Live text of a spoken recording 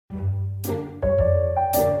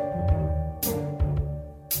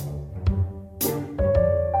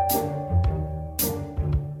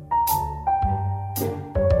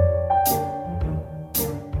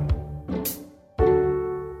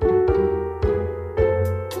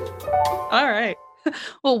All right.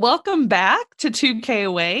 Well, welcome back to 2K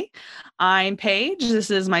Away. I'm Paige.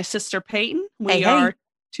 This is my sister Peyton. Hey, We hey. are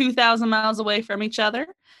 2,000 miles away from each other,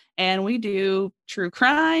 and we do true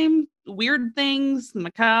crime, weird things,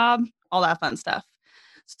 macabre, all that fun stuff.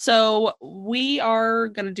 So, we are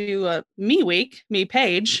going to do a me week, me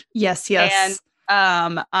Paige, Yes, and yes.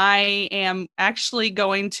 I am actually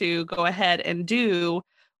going to go ahead and do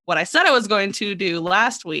what I said I was going to do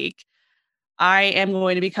last week. I am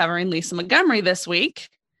going to be covering Lisa Montgomery this week,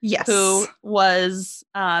 Yes. who was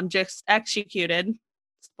just executed.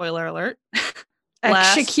 Spoiler alert.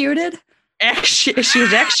 Last, Executed? she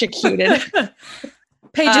was executed.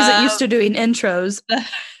 Paige isn't Uh, used to doing intros.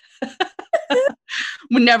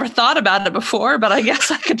 we never thought about it before, but I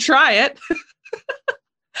guess I could try it.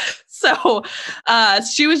 So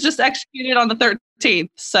she was just executed on the 13th.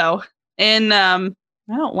 So in I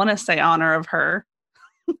don't want to say honor of her,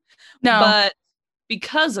 No, but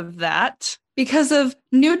because of that, because of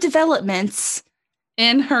new developments.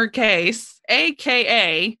 in her case,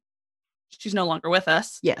 aka she's no longer with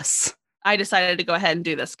us, Yes. I decided to go ahead and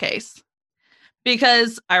do this case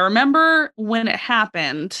because I remember when it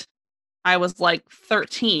happened, I was like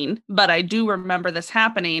 13, but I do remember this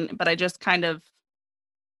happening, but I just kind of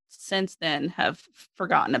since then have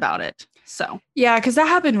forgotten about it. So, Yeah, because that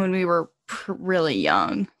happened when we were really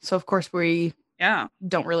young. So of course we yeah.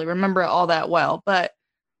 don't really remember it all that well, but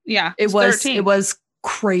Yeah, it it's was it 13. was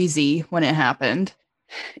crazy when it happened.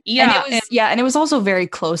 And it Yeah, and was yeah, and it was also very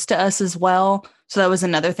close to us as well. So that was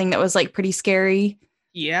another thing that was like pretty scary.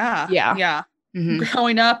 yeah, Yeah. yeah. Hmm.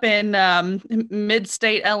 Growing up in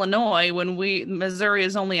mid-state Illinois, when Missouri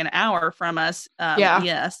is only an hour from us, Yeah.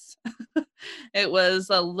 yes, it was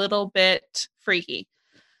a little bit freaky.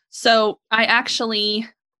 So I actually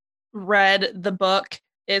read the book.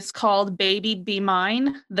 It's called Baby Be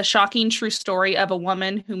Mine: The Shocking True Story of a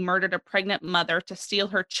Woman Who Murdered a Pregnant Mother to Steal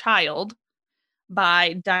Her Child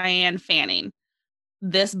by Diane Fanning.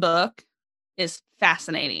 This book is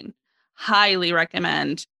fascinating. Highly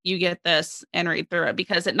recommend you get this and read through it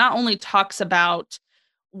because it not only talks about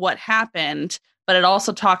what happened, but it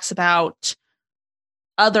also talks about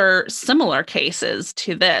other similar cases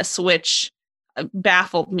to this, which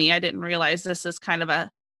baffled me. I didn't realize this is kind of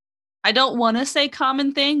a, I don't want to say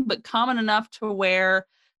common thing, but common enough to where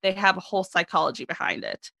they have a whole psychology behind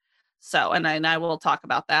it. So, and I will talk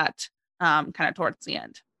about that kind of towards the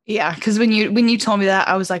end. Yeah, because when you told me that,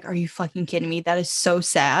 I was like, "Are you fucking kidding me? That is so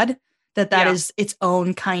sad that that Yeah. is its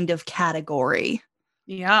own kind of category."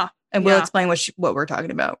 Yeah. And we'll Yeah. explain what we're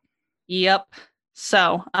talking about. Yep.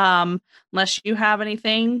 So, unless you have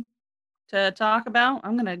anything to talk about,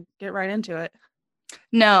 I'm gonna get right into it.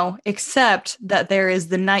 No, except that there is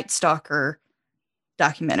the Night Stalker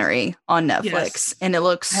documentary on Netflix, Yes. and it I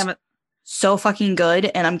looks haven't. so fucking good,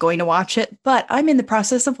 and I'm going to watch it. But I'm in the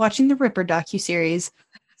process of watching the Ripper docuseries.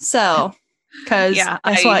 So, because Yeah,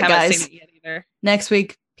 guess I what, haven't seen guys? it yet either. Next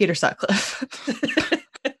week, Peter Sutcliffe.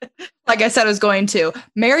 Like I said, I was going to.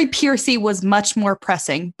 Mary Piercy was much more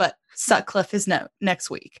pressing, but Sutcliffe is next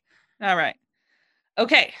week. All right.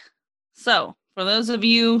 Okay. So, for those of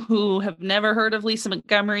you who have never heard of Lisa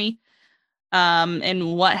Montgomery,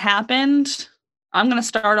 and what happened, I'm gonna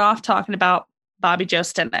start off talking about Bobby Joe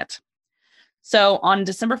Stinnett. So, on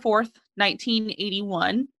December 4th,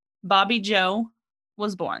 1981, Bobby Joe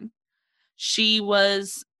was born. She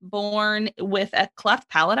was born with a cleft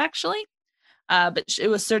palate, actually, but it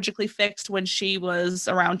was surgically fixed when she was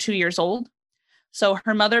around 2 years old. So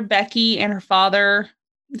her mother, Becky, and her father,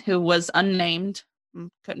 who was unnamed,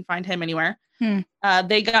 couldn't find him anywhere, Hmm.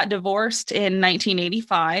 they got divorced in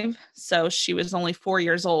 1985. So she was only 4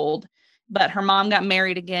 years old. But her mom got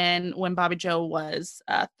married again when Bobby Joe was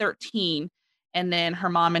 13. And then her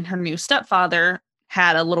mom and her new stepfather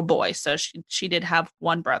had a little boy. So she did have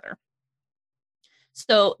one brother.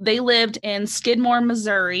 So they lived in Skidmore,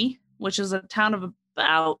 Missouri, which is a town of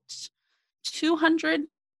about 200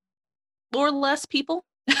 or less people.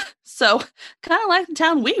 So kind of like the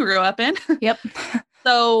town we grew up in. Yep.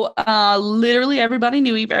 So literally everybody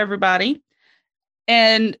knew everybody.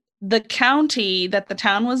 And the county that the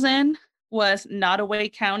town was in was Nottoway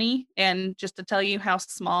County. And just to tell you how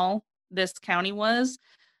small this county was,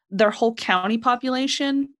 their whole county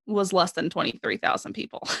population was less than 23,000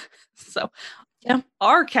 people. So Yeah.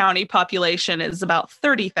 our county population is about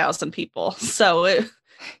 30,000 people. So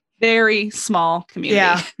very small community.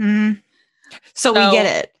 Yeah. Mhm. So we get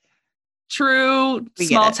So it. true We get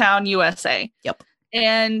small it. town USA. Yep.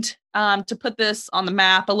 And to put this on the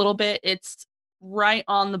map a little bit, it's right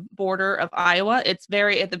on the border of Iowa. It's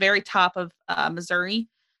very at the very top of Missouri,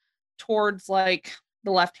 towards like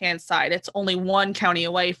the left-hand side. It's only one county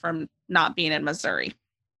away from not being in Missouri.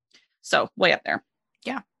 So way up there.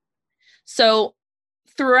 Yeah. So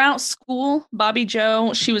throughout school, Bobby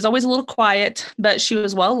Joe, she was always a little quiet, but she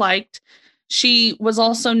was well liked. She was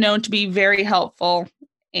also known to be very helpful.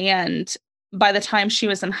 And by the time she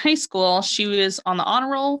was in high school, she was on the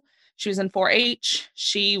honor roll. She was in 4-H.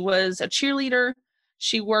 She was a cheerleader.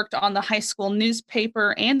 She worked on the high school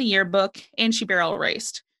newspaper and the yearbook, and she barrel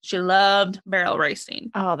raced. She loved barrel racing.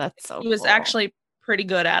 Oh, that's so She was cool. actually pretty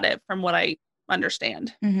good at it from what I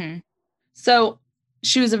understand. Mm-hmm. So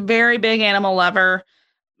she was a very big animal lover.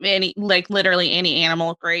 Literally any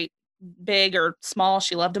animal, great, big or small.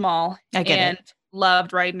 She loved them all. I get it.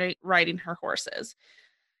 Loved riding her horses.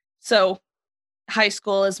 So high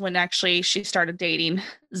school is when actually she started dating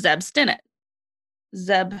Zeb Stinnett.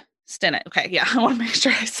 Zeb Stinnett. Okay, yeah, I want to make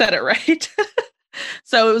sure I said it right.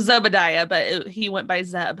 So it was Zebediah, but he went by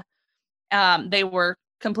Zeb. They were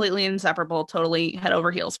completely inseparable, totally head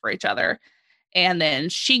over heels for each other. And then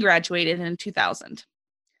she graduated in 2000.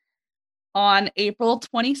 On April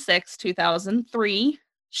 26, 2003,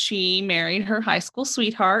 she married her high school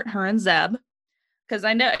sweetheart, her and Zeb. Because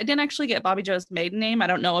I didn't actually get Bobby Joe's maiden name. I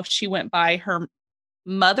don't know if she went by her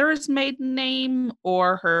mother's maiden name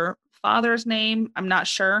or her father's name. I'm not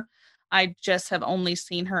sure. I just have only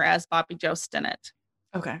seen her as Bobby Joe Stinnett.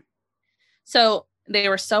 Okay. So they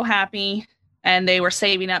were so happy, and they were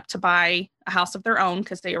saving up to buy a house of their own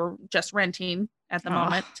because they were just renting at the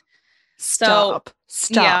moment. Stop.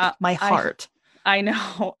 Yeah, my heart. I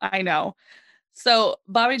know. So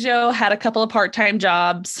Bobby Joe had a couple of part-time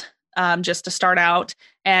jobs just to start out.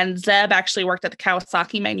 And Zeb actually worked at the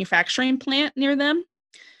Kawasaki manufacturing plant near them.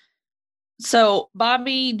 So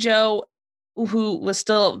Bobby Joe, who was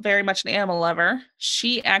still very much an animal lover,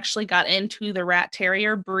 she actually got into the rat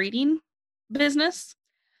terrier breeding business.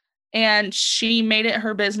 And she made it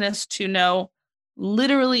her business to know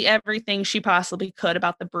literally everything she possibly could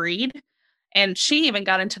about the breed. And she even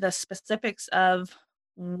got into the specifics of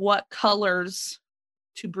what colors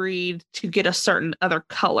to breed to get a certain other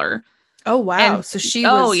color. Oh, wow. And so she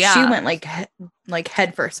went like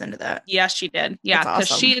head first into that. Yes, she did. Yeah,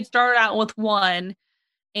 because awesome. she had started out with one,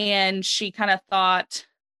 and she kind of thought,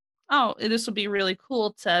 oh, this would be really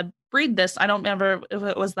cool to breed this. I don't remember if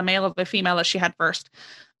it was the male or the female that she had first,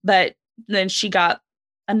 but then she got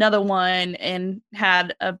another one and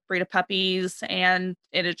had a breed of puppies, and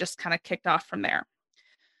it had just kind of kicked off from there.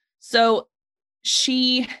 So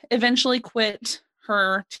she eventually quit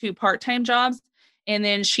her 2 part-time jobs, and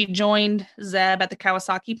then she joined Zeb at the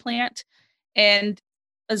Kawasaki plant, and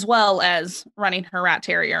as well as running her rat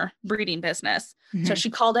terrier breeding business. Mm-hmm. So she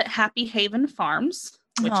called it Happy Haven Farms,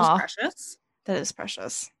 which is precious. That is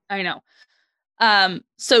precious. I know.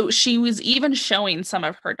 So she was even showing some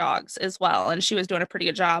of her dogs as well, and she was doing a pretty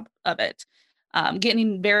good job of it,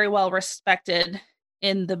 getting very well respected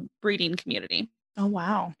in the breeding community. Oh,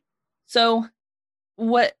 wow. So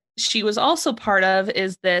what she was also part of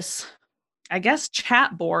is this, I guess,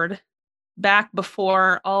 chat board back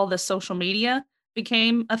before all the social media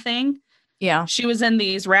became a thing. Yeah. She was in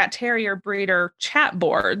these rat terrier breeder chat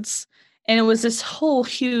boards, and it was this whole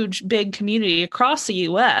huge, big community across the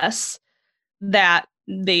U.S. that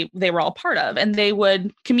they were all part of, and they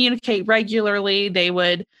would communicate regularly. They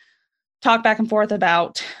would talk back and forth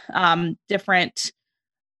about different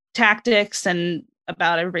tactics and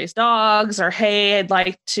about everybody's dogs, or hey, I'd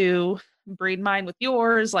like to breed mine with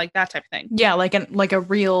yours, like that type of thing. Yeah, like a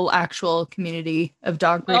real actual community of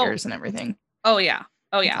dog breeders and everything. Oh yeah.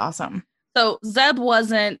 That's awesome. So Zeb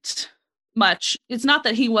wasn't much. It's not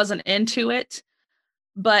that he wasn't into it,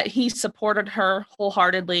 but he supported her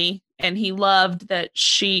wholeheartedly, and he loved that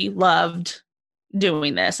she loved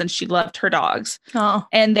doing this, and she loved her dogs. Oh.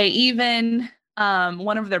 And they even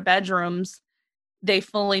one of their bedrooms, they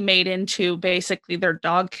fully made into basically their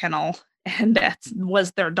dog kennel, and that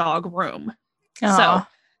was their dog room. Aww. So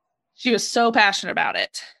she was so passionate about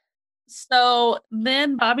it. So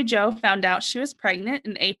then Bobby Joe found out she was pregnant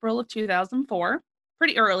in April of 2004,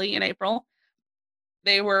 pretty early in April.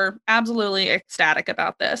 They were absolutely ecstatic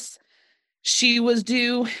about this. She was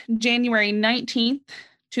due January 19th,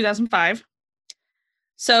 2005.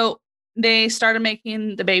 So they started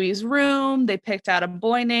making the baby's room. They picked out a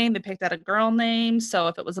boy name. They picked out a girl name. So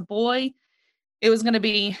if it was a boy, it was going to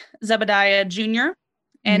be Zebediah Jr.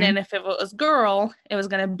 And then if it was girl, it was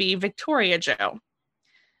going to be Victoria Joe.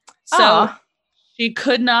 So she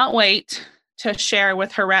could not wait to share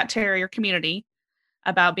with her rat terrier community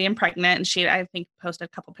about being pregnant. And she, I think, posted a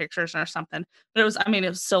couple pictures or something. But it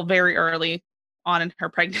was still very early on in her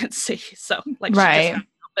pregnancy. So like, right.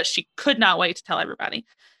 but she could not wait to tell everybody.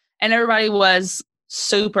 And everybody was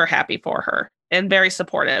super happy for her and very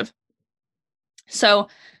supportive. So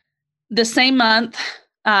the same month,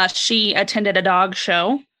 she attended a dog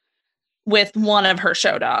show with one of her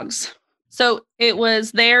show dogs. So it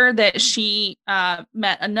was there that she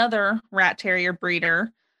met another rat terrier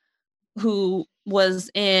breeder who was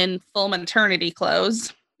in full maternity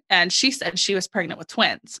clothes. And she said she was pregnant with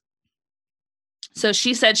twins. So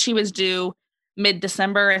she said she was due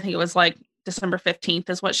mid-December. I think it was like December 15th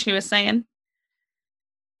is what she was saying.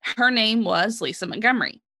 Her name was Lisa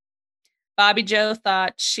Montgomery. Bobby Joe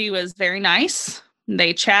thought she was very nice.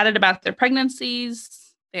 They chatted about their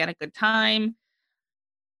pregnancies. They had a good time.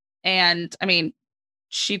 And I mean,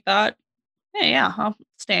 she thought, hey, yeah, I'll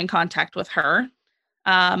stay in contact with her.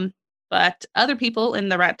 But other people in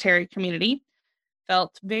the rat terrier community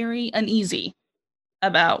felt very uneasy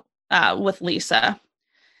about with Lisa.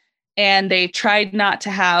 And they tried not to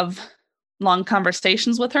have long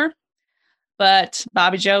conversations with her. But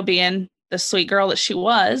Bobby Joe, being the sweet girl that she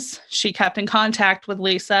was, she kept in contact with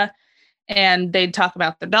Lisa, and they'd talk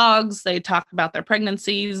about their dogs, they'd talk about their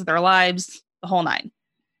pregnancies, their lives, the whole nine.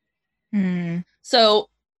 So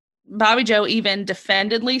Bobby Joe even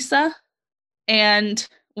defended Lisa and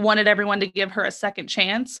wanted everyone to give her a second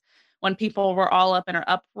chance when people were all up in her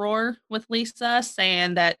uproar with Lisa,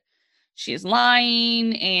 saying that she's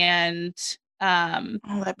lying and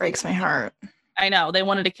oh, that breaks my heart. I know they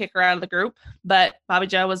wanted to kick her out of the group, but Bobby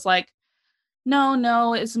Joe was like,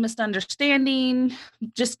 no, it's a misunderstanding.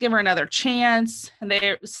 Just give her another chance.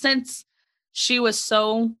 And since she was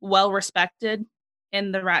so well respected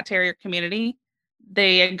in the rat terrier community,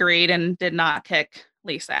 they agreed and did not kick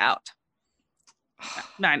Lisa out.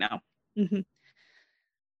 I know. Mm-hmm.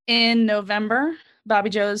 In November, Bobby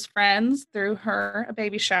Joe's friends threw her a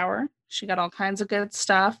baby shower. She got all kinds of good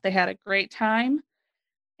stuff. They had a great time.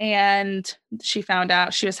 And she found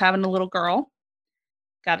out she was having a little girl.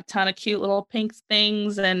 Got a ton of cute little pink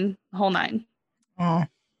things and the whole nine. Oh.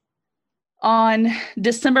 On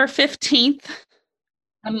December 15th,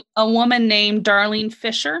 a woman named Darlene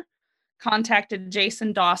Fisher contacted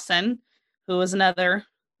Jason Dawson, who was another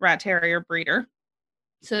rat terrier breeder.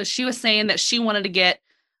 So she was saying that she wanted to get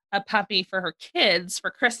a puppy for her kids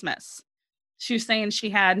for Christmas. She was saying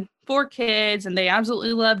she had 4 kids and they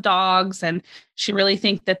absolutely love dogs, and she really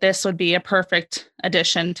think that this would be a perfect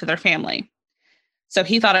addition to their family. So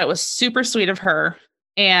he thought it was super sweet of her,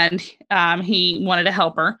 and he wanted to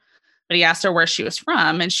help her, but he asked her where she was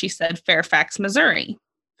from, and she said Fairfax, Missouri.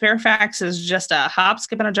 Fairfax is just a hop,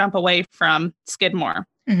 skip, and a jump away from Skidmore.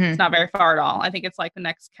 Mm-hmm. It's not very far at all. I think it's like the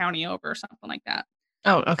next county over or something like that.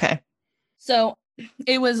 Oh, okay. So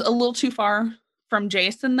it was a little too far from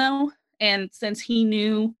Jason, though. And since he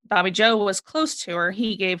knew Bobby Joe was close to her,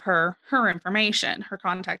 he gave her information, her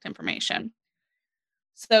contact information.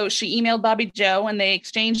 So she emailed Bobby Joe, and they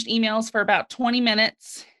exchanged emails for about 20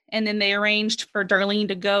 minutes. And then they arranged for Darlene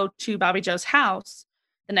to go to Bobby Joe's house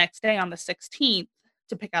the next day on the 16th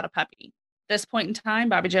to pick out a puppy. At this point in time,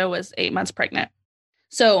 Bobby Joe was 8 months pregnant.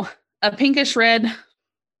 So a pinkish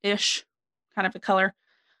red-ish kind of a color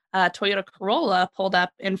Toyota Corolla pulled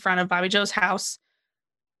up in front of Bobby Joe's house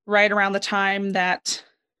right around the time that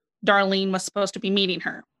Darlene was supposed to be meeting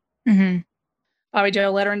her. Mm-hmm. Bobby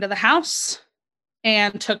Joe let her into the house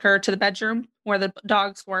and took her to the bedroom where the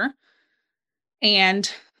dogs were.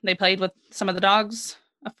 And they played with some of the dogs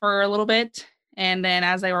for a little bit. And then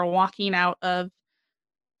as they were walking out of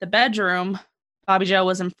the bedroom, Bobby Joe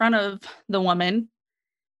was in front of the woman.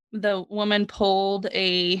 The woman pulled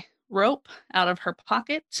a rope out of her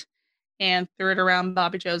pocket and threw it around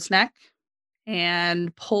Bobby Joe's neck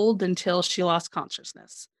and pulled until she lost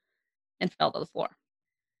consciousness and fell to the floor.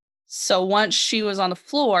 So once she was on the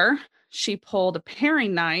floor, she pulled a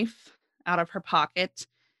paring knife out of her pocket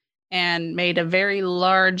and made a very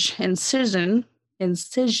large incision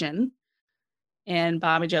in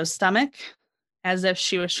Bobby Joe's stomach, as if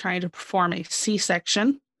she was trying to perform a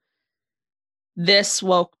C-section. This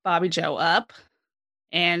woke Bobby Joe up,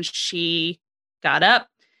 and she got up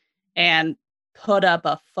and put up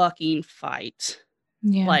a fucking fight.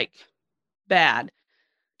 Yeah. Like, bad.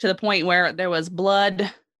 To the point where there was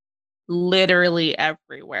blood literally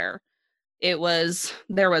everywhere. There was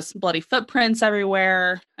bloody footprints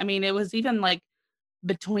everywhere. I mean, it was even like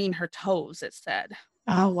between her toes, it said.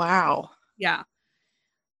 Oh, wow. Yeah.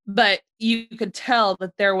 But you could tell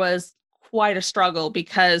that there was quite a struggle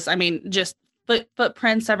because, I mean, just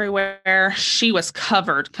footprints everywhere. She was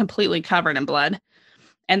completely covered in blood.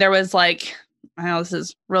 And there was like, I know this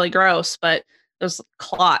is really gross, but there's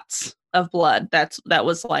clots of blood that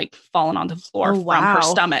was like falling on the floor from her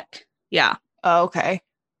stomach. Yeah. Oh, okay.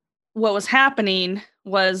 what was happening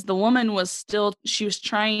was the woman she was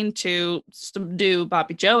trying to subdue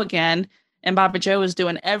Bobby Joe again, and Bobby Joe was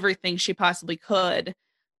doing everything she possibly could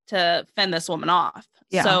to fend this woman off.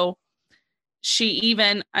 Yeah. So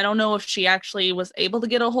I don't know if she actually was able to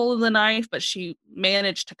get a hold of the knife, but she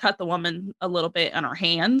managed to cut the woman a little bit on her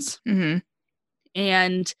hands. Mm-hmm.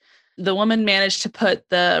 And the woman managed to put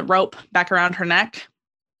the rope back around her neck.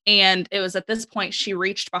 And it was at this point she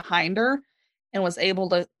reached behind her and was able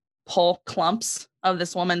to pull clumps of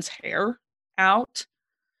this woman's hair out.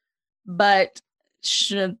 But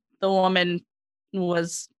the woman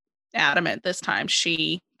was adamant this time.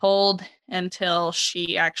 She pulled until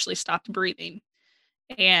she actually stopped breathing.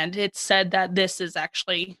 And it said that this is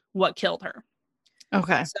actually what killed her.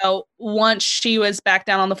 Okay. So once she was back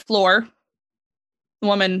down on the floor, the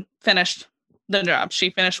woman finished the job. She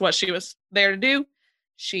finished what she was there to do.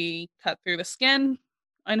 She cut through the skin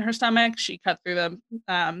in her stomach. She cut through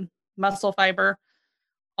the muscle fiber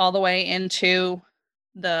all the way into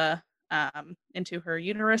her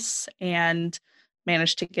uterus and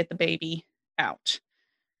managed to get the baby out.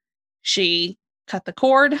 She cut the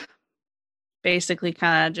cord, basically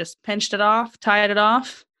kind of just pinched it off, tied it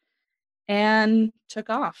off, and took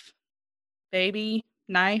off. Baby,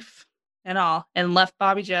 knife, and all, and left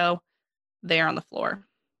Bobby Joe there on the floor.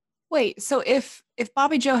 Wait, so if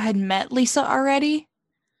Bobby Joe had met Lisa already?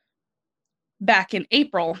 Back in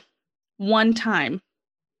April, one time.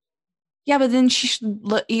 Yeah, but then she should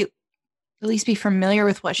at least be familiar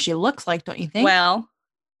with what she looks like, don't you think? Well,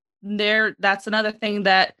 that's another thing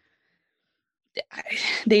that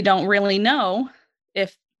they don't really know,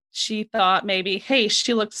 if she thought maybe, hey,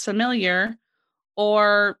 she looks familiar,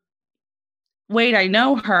 or wait, I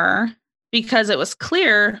know her, because it was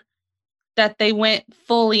clear that they went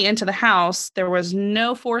fully into the house. There was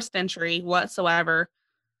no forced entry whatsoever.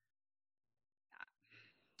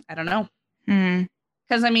 I don't know.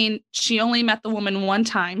 Because, I mean, she only met the woman one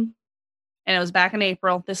time, and it was back in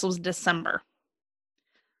April. This was December.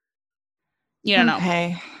 You don't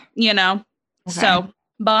know. You know? Okay. So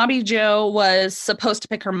Bobby Joe was supposed to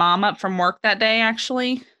pick her mom up from work that day,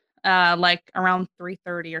 actually, like around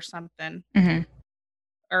 3:30 or something. Mm-hmm.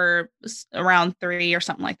 Or around 3 or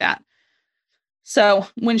something like that. So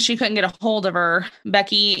when she couldn't get a hold of her,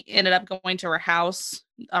 Becky ended up going to her house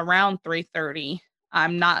around 3:30.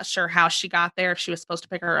 I'm not sure how she got there, if she was supposed to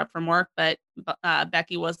pick her up from work, but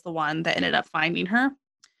Becky was the one that ended up finding her.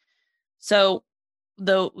 So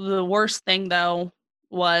the worst thing, though,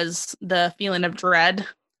 was the feeling of dread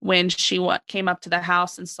when she came up to the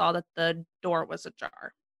house and saw that the door was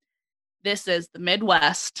ajar. This is the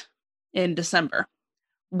Midwest in December.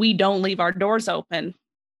 We don't leave our doors open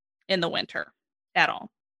in the winter at all.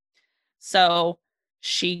 So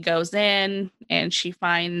she goes in and she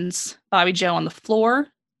finds Bobby Joe on the floor,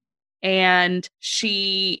 and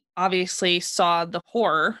she obviously saw the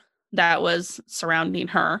horror that was surrounding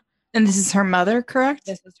her. And this is her mother, correct?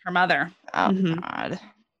 This is her mother. Oh, God.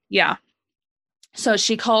 Yeah. So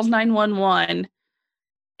she calls 911,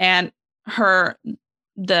 and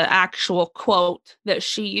the actual quote that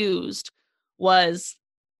she used was,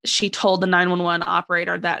 she told the 911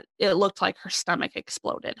 operator that it looked like her stomach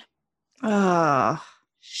exploded.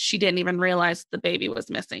 She didn't even realize the baby was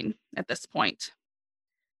missing at this point.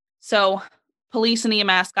 So police and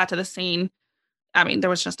EMS got to the scene. I mean, there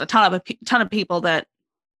was just a ton of people that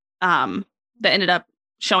ended up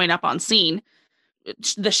showing up on scene.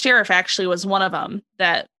 The sheriff actually was one of them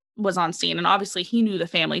that was on scene, and obviously he knew the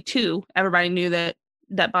family too. Everybody knew that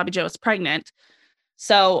Bobby Joe was pregnant.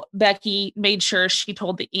 So Becky made sure she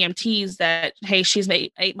told the EMTs that, hey, she's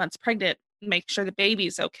 8 months pregnant. Make sure the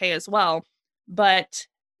baby's okay as well. But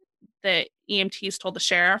the EMTs told the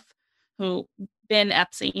sheriff, who Ben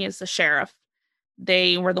Epsey is the sheriff.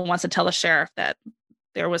 They were the ones to tell the sheriff that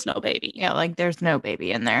there was no baby. Yeah, like there's no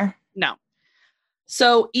baby in there. No.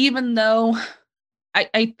 So even though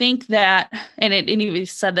I think that, and he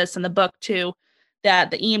said this in the book too, that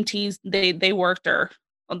the EMTs, they worked her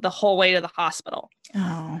the whole way to the hospital.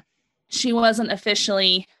 Oh. She wasn't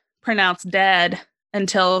officially pronounced dead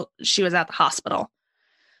until she was at the hospital.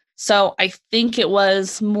 So I think it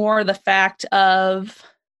was more the fact of,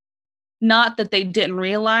 not that they didn't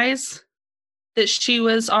realize that she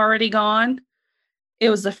was already gone. It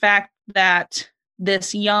was the fact that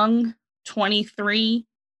this young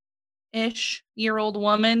 23-ish-year-old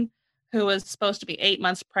woman who was supposed to be 8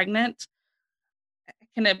 months pregnant,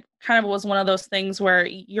 kind of was one of those things where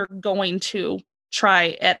you're going to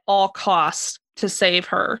try at all costs to save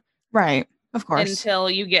her. Right. Of course. Until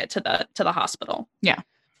you get to the hospital. Yeah.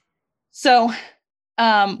 So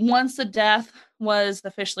once the death was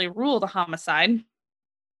officially ruled a homicide,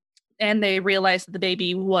 and they realized that the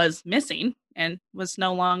baby was missing and was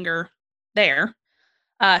no longer there,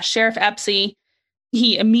 Sheriff Epsy,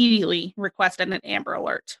 he immediately requested an Amber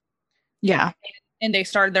Alert. Yeah. And they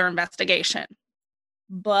started their investigation.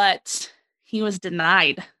 But he was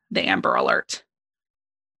denied the Amber Alert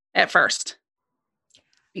at first.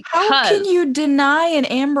 How can you deny an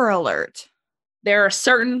Amber Alert? There are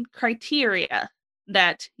certain criteria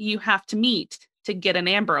that you have to meet to get an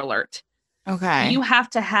Amber Alert. Okay. You have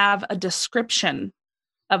to have a description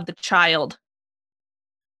of the child.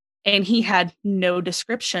 And he had no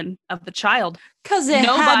description of the child. Because it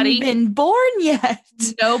hadn't been born yet.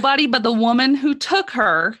 Nobody but the woman who took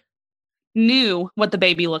her knew what the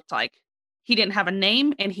baby looked like. He didn't have a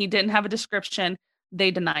name and he didn't have a description. They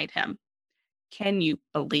denied him. Can you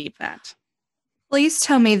believe that? Please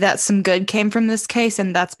tell me that some good came from this case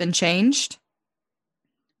and that's been changed.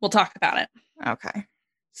 We'll talk about it. Okay.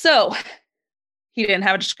 So he didn't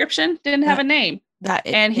have a description, didn't have a name.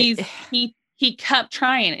 He kept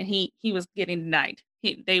trying and he was getting denied.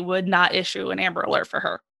 They would not issue an Amber Alert for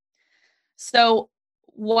her. So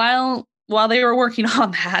while they were working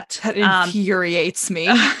on that infuriates me.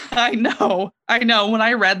 I know. When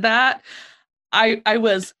I read that, I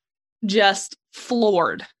was just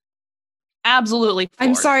floored. Absolutely floored.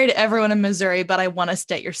 I'm sorry to everyone in Missouri, but I want to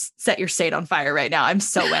set your state on fire right now. I'm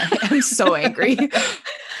so angry.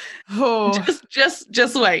 Oh,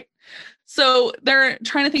 just wait. So they're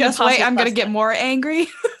trying to think. Just wait. I'm going to get more angry.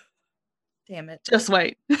 Damn it. Just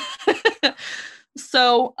wait.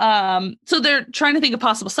 So they're trying to think of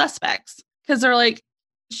possible suspects because they're like,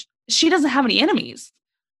 she doesn't have any enemies.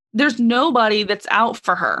 There's nobody that's out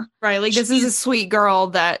for her. Right. Like, this is a sweet girl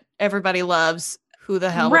that everybody loves. Who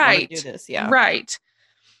the hell would want to do this? Yeah. Right.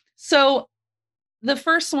 So the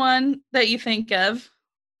first one that you think of,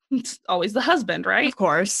 it's always the husband, right? Of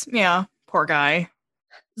course. Yeah. Poor guy.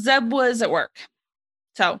 Zeb was at work.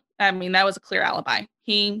 So, I mean, that was a clear alibi.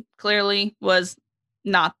 He clearly was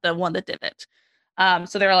not the one that did it.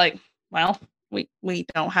 So they were like, well, we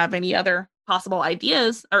don't have any other possible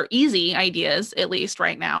ideas or easy ideas, at least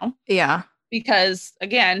right now. Yeah. Because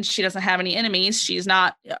again, she doesn't have any enemies. She's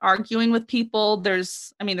not arguing with people.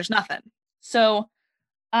 There's nothing. So,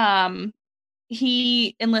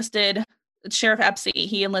 he enlisted Sheriff Epsy.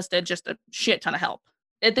 He enlisted just a shit ton of help.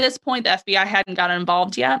 At this point, the FBI hadn't gotten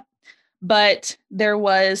involved yet, but there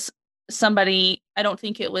was somebody, I don't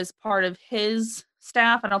think it was part of his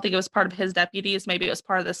staff. I don't think it was part of his deputies. Maybe it was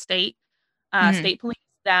part of the state police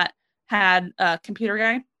that had a computer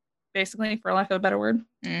guy, basically, for lack of a better word,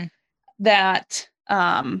 that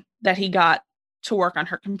he got to work on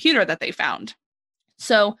her computer that they found.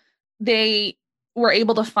 So they were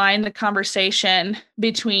able to find the conversation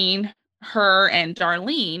between her and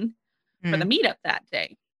Darlene for the meetup that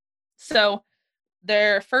day. So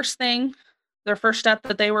their first step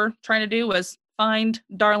that they were trying to do was find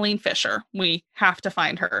Darlene Fisher. We have to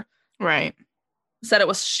find her. Right.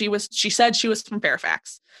 She said she was from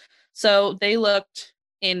Fairfax. So they looked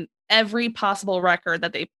in every possible record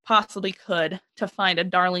that they possibly could to find a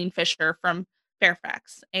Darlene Fisher from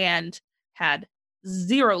Fairfax and had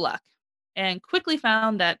zero luck and quickly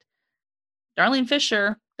found that Darlene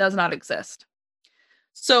Fisher does not exist.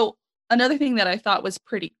 So another thing that I thought was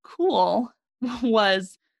pretty cool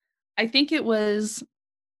was, I think it was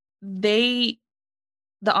the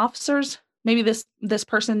officers, maybe this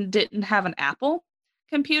person didn't have an Apple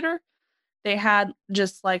computer. They had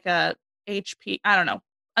just like a HP, I don't know,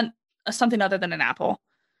 something other than an Apple.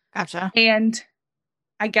 Gotcha. And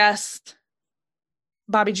I guess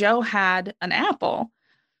Bobby Joe had an Apple.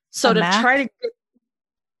 So try to get,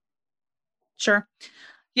 sure.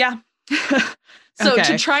 Yeah. So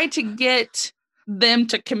to try to get them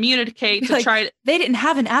to communicate, they didn't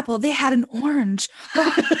have an Apple, they had an orange.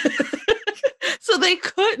 So they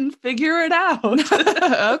couldn't figure it out.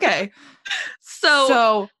 Okay.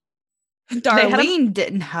 So Darlene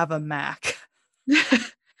didn't have a Mac.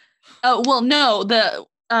 Oh, well, no,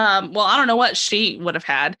 I don't know what she would have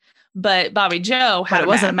had, but Bobby Joe had but it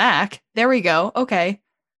wasn't a Mac. There we go. Okay.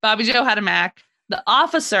 Bobby Joe had a Mac. The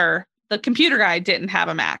officer, the computer guy, didn't have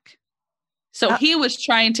a Mac. So he was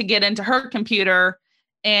trying to get into her computer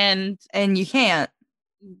and you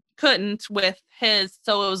couldn't with his.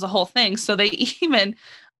 So it was a whole thing. So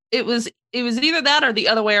it was either that or the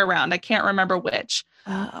other way around. I can't remember which.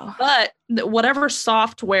 Oh. But whatever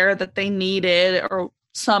software that they needed or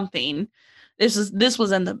something, this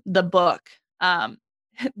was in the book.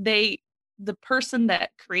 The person that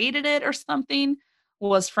created it or something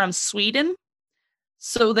was from Sweden.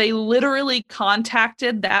 So they literally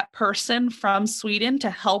contacted that person from Sweden to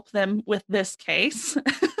help them with this case.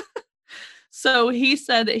 So he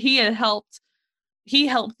said that he helped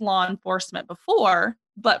law enforcement before,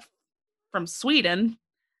 but from Sweden.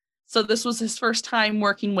 So this was his first time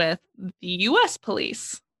working with the US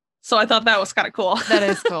police. So I thought that was kind of cool. That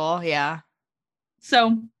is cool. Yeah.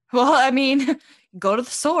 So, well, I mean, go to the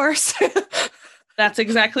source. that's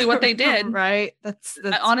exactly what they did. Right. That's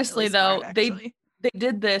honestly, really though, smart, they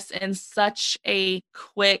did this in such a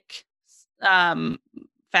quick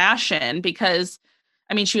fashion because,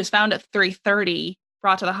 I mean, she was found at 3:30,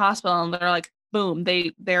 brought to the hospital, and they're like, boom,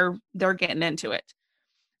 they're getting into it.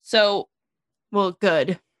 So, well,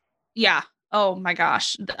 good. Yeah. Oh my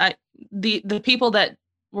gosh. The people that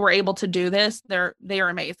were able to do this, they are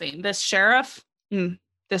amazing. This sheriff,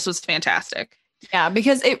 this was fantastic. Yeah,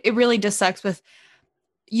 because it really just sucks with,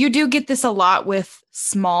 you do get this a lot with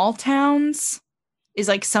small towns, is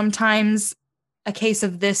like sometimes a case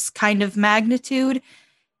of this kind of magnitude.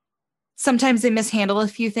 Sometimes they mishandle a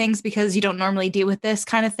few things because you don't normally deal with this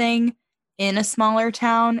kind of thing in a smaller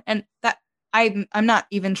town. And that I'm not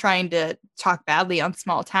even trying to talk badly on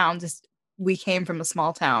small towns. We came from a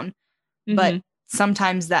small town, but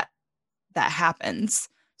sometimes that happens.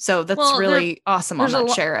 So that's really awesome on that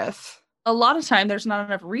sheriff. A lot of time there's not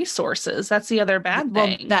enough resources. That's the other bad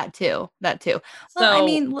thing. Well, that too. So, well, I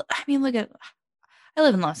mean, look at, I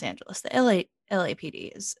live in Los Angeles. The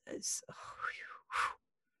LAPD is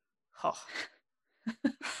oh.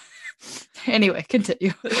 Anyway,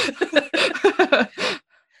 continue.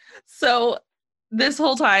 So this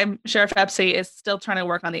whole time, Sheriff Epsy is still trying to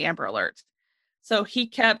work on the Amber Alert. So he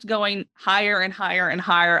kept going higher and higher and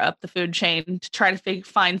higher up the food chain to try to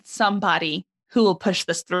find somebody who will push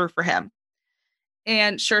this through for him.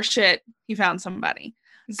 And sure shit, he found somebody.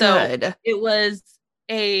 Good. So it was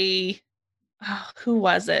who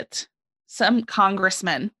was it? Some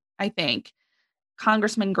congressman, I think.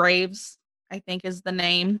 Congressman Graves, I think is the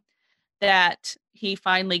name that he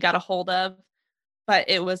finally got a hold of. But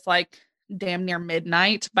it was like damn near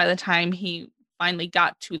midnight by the time he finally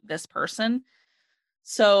got to this person.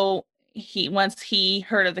 So once he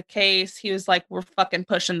heard of the case, he was like, we're fucking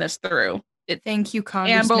pushing this through. Thank you,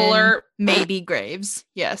 Congressman. Amber Alert. Maybe Graves.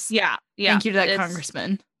 Yes. Yeah. Thank you to that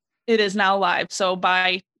Congressman. It is now live. So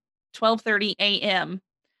by 12:30 a.m.,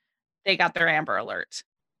 they got their Amber Alert.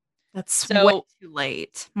 That's way too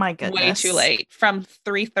late. My goodness. Way too late. From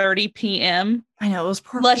 3:30 p.m. I know, those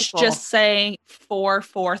poor Let's people. just say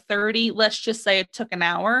 4:30. Let's just say it took an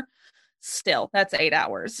hour. Still, that's 8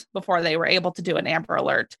 hours before they were able to do an Amber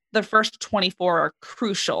Alert. The first 24 are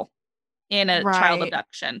crucial in a child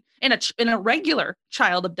abduction, in a regular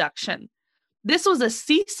child abduction. This was a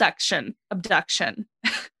C-section abduction.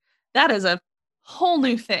 That is a whole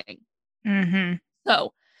new thing. Mm-hmm.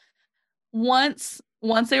 So once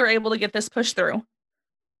they were able to get this pushed through,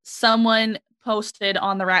 someone posted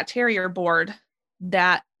on the Rat Terrier board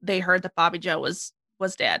that they heard that Bobby Joe was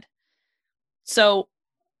dead. So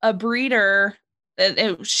a breeder,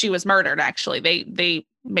 she was murdered, actually. They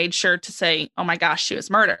made sure to say, oh my gosh, she was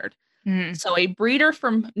murdered. Mm-hmm. So a breeder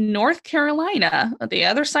from North Carolina, at the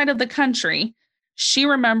other side of the country, she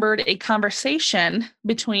remembered a conversation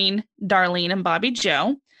between Darlene and Bobby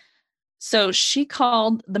Joe. So she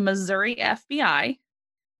called the Missouri FBI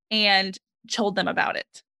and told them about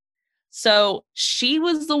it. So she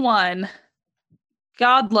was the one,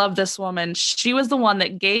 God love this woman, she was the one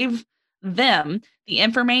that gave them the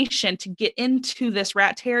information to get into this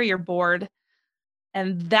Rat Terrier board.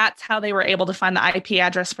 And that's how they were able to find the IP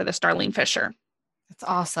address for this Darlene Fisher. That's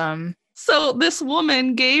awesome. So this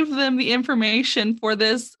woman gave them the information for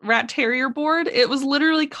this Rat Terrier board. It was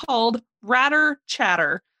literally called Ratter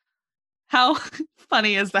Chatter. How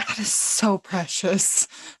funny is that? That is so precious.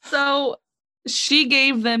 So she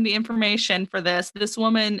gave them the information for this. This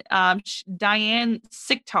woman, Diane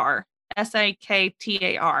Siktar,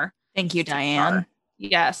 Saktar. Thank you, Diane.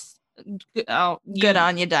 Yes. Good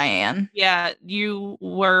on you, Diane. Yeah, you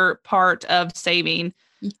were part of saving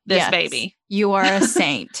this baby. You are a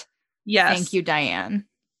saint. Yes. Thank you, Diane.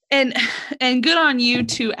 And good on you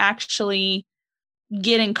to actually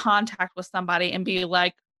get in contact with somebody and be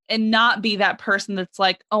like, and not be that person that's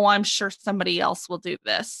like, oh, I'm sure somebody else will do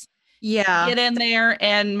this. Yeah. Get in there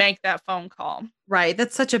and make that phone call. Right.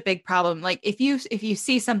 That's such a big problem. Like if you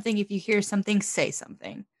see something, if you hear something, say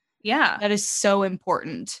something. Yeah. That is so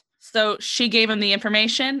important. So she gave them the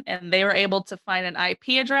information and they were able to find an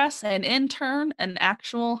IP address and in turn an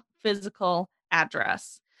actual physical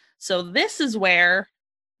address. So this is where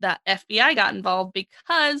the FBI got involved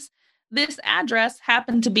because this address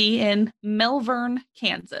happened to be in Melbourne,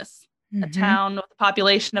 Kansas, a town with a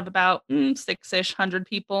population of about 600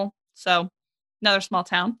 people. So another small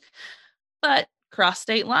town, but cross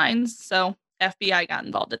state lines. So FBI got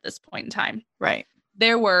involved at this point in time. Right.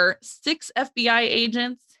 There were 6 FBI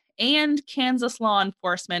agents and Kansas law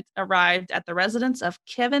enforcement arrived at the residence of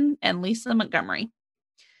Kevin and Lisa Montgomery.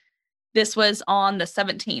 This was on the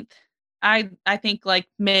 17th. I think like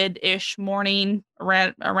mid-ish morning,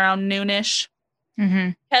 around noonish.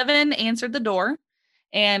 Mm-hmm. Kevin answered the door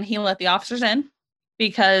and he let the officers in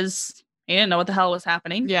because he didn't know what the hell was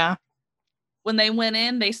happening. Yeah. When they went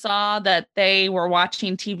in, they saw that they were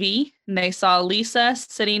watching TV and they saw Lisa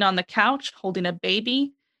sitting on the couch holding a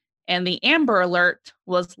baby, and the Amber Alert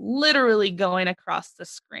was literally going across the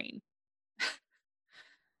screen.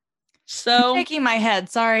 So I'm shaking my head.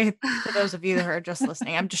 Sorry for those of you that are just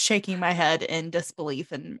listening. I'm just shaking my head in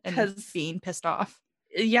disbelief and being pissed off.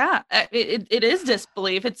 Yeah, it is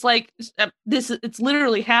disbelief. It's like it's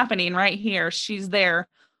literally happening right here. She's there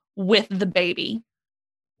with the baby.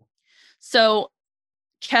 So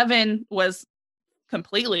Kevin was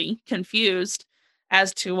completely confused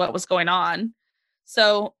as to what was going on.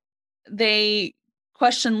 So they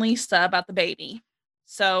questioned Lisa about the baby.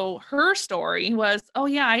 So her story was, oh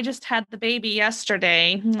yeah, I just had the baby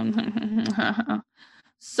yesterday.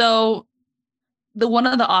 So one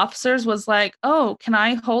of the officers was like, oh, can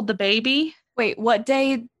I hold the baby? Wait, what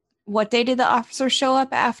day did the officer show up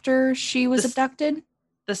after she was abducted?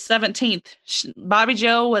 The 17th. Bobby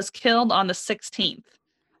Joe was killed on the 16th.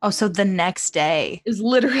 Oh, so the next day. Is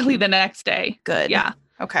literally the next day. Good. Yeah.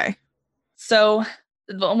 Okay. So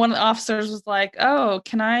one of the officers was like, oh,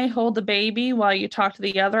 can I hold the baby while you talk to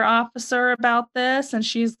the other officer about this? And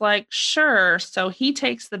she's like, sure. So he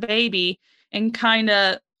takes the baby and kind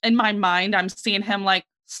of, in my mind, I'm seeing him like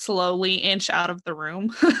slowly inch out of the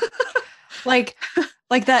room. like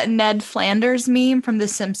that Ned Flanders meme from The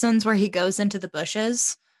Simpsons where he goes into the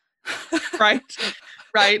bushes. Right.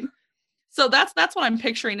 So that's what I'm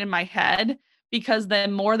picturing in my head, because the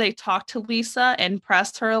more they talk to Lisa and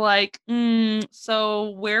press her like,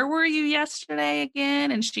 so where were you yesterday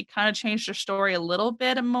again? And she kind of changed her story a little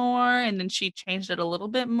bit more, and then she changed it a little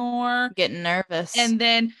bit more. Getting nervous. And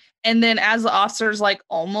then as the officer's like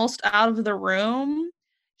almost out of the room,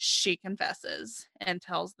 she confesses and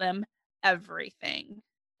tells them everything,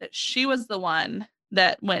 that she was the one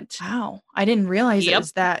that went. Wow. I didn't realize it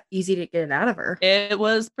was that easy to get it out of her. It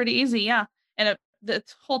was pretty easy, yeah. And the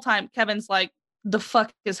whole time Kevin's like, the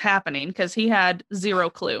fuck is happening? Because he had zero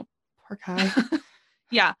clue. Poor guy.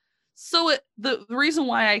 Yeah. So the reason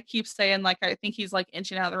why I keep saying like I think he's like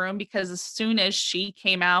inching out of the room, because as soon as she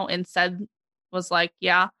came out and was like,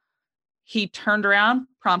 yeah, he turned around,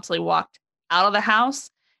 promptly walked out of the house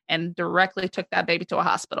and directly took that baby to a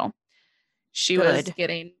hospital. She was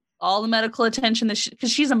getting all the medical attention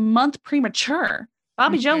because she's a month premature.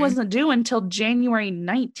 Bobby Joe wasn't due until January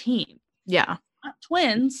 19th. Yeah. Not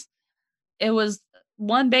twins. It was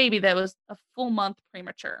one baby that was a full month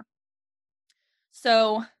premature.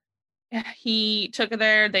 So he took her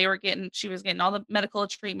there. She was getting all the medical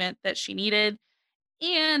treatment that she needed.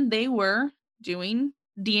 And they were doing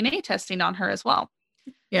DNA testing on her as well.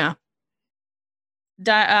 Yeah.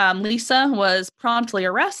 Lisa was promptly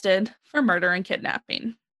arrested for murder and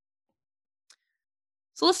kidnapping.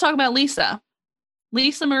 So let's talk about Lisa.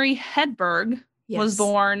 Lisa Marie Hedberg was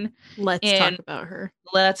born. Let's talk about her.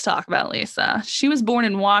 Let's talk about Lisa. She was born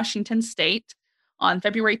in Washington State on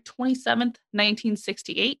February 27th,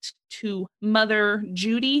 1968, to mother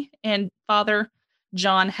Judy and father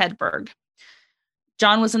John Hedberg.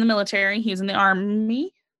 John was in the military. He was in the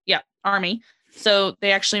Army. Yeah, Army. So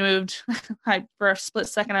they actually moved. For a split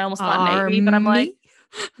second, I almost thought Navy, but I'm like,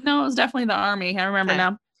 no, it was definitely the Army. I remember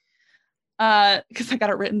now. Because I got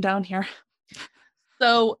it written down here.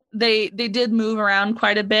 So they did move around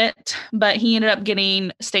quite a bit, but he ended up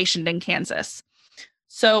getting stationed in Kansas.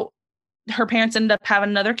 So her parents ended up having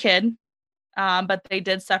another kid, but they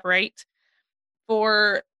did separate.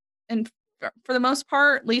 For the most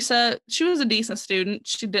part, Lisa, she was a decent student.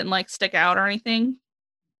 She didn't like stick out or anything,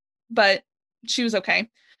 but she was okay.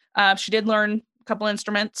 She did learn a couple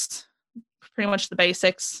instruments, pretty much the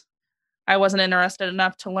basics. I wasn't interested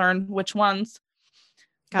enough to learn which ones.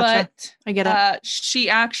 Gotcha. But I get it. She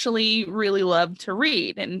actually really loved to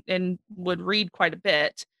read and would read quite a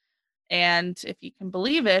bit. And if you can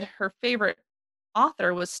believe it, her favorite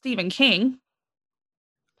author was Stephen King.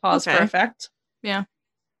 Pause for effect. Yeah.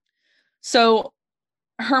 So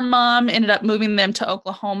her mom ended up moving them to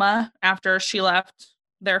Oklahoma after she left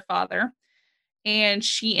their father. And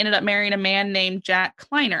she ended up marrying a man named Jack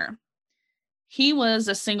Kleiner. He was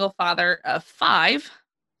a single father of 5.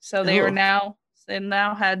 So they now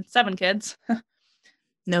had 7 kids.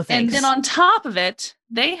 No thanks. And then on top of it,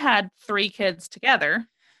 they had 3 kids together.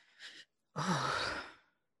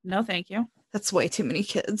 No, thank you. That's way too many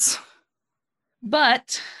kids.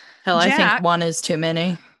 But Hell, I think Jack, one is too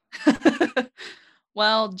many.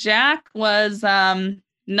 well, Jack was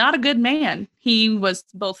not a good man. He was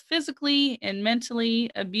both physically and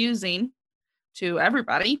mentally abusing to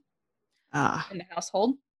everybody Ah, in the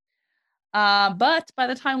household. But by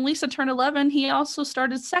the time Lisa turned 11, he also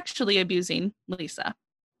started sexually abusing Lisa.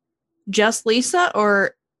 just Lisa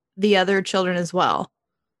or the other children as well?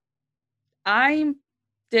 I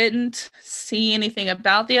didn't see anything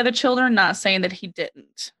about the other children, not saying that he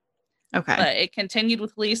didn't, Okay. but it continued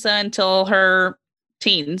with Lisa until her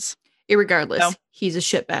teens. Irregardless, So, he's a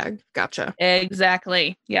shitbag. Gotcha.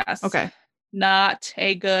 exactly. Yes. Okay. Not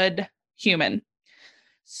a good human.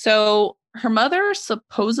 So her mother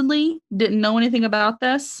supposedly didn't know anything about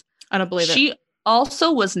this. I don't believe it. She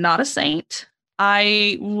also was not a saint.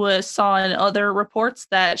 I saw in other reports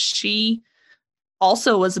that she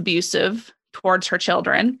also was abusive towards her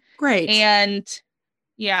children. Great. And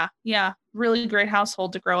yeah, really great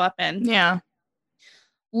household to grow up in. Yeah.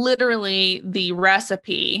 Literally the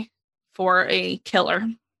recipe for a killer.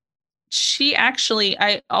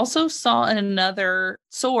 I also saw in another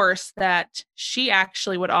source that she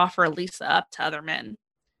actually would offer Lisa up to other men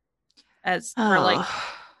as for like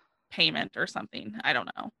payment or something. I don't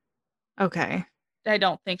know. Okay. I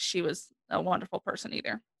don't think she was a wonderful person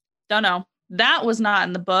either. Don't know. That was not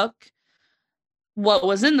in the book. What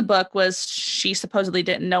was in the book was she supposedly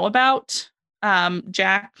didn't know about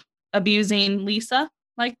Jack abusing Lisa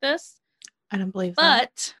like this. I don't believe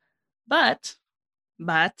that. But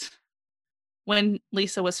when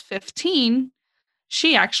Lisa was 15,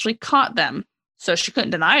 she actually caught them. So she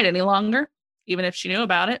couldn't deny it any longer, even if she knew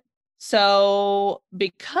about it. So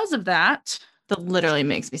because of that, That literally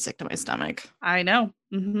makes me sick to my stomach. I know.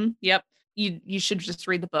 Yep. You should just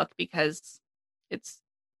read the book because it's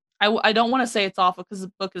I don't want to say it's awful because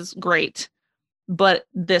the book is great, but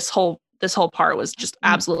this whole part was just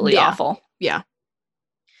absolutely awful. Yeah.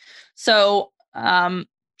 So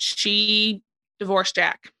she divorced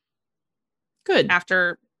Jack. Good.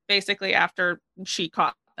 After she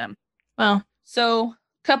caught them. Well, so a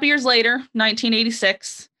couple years later,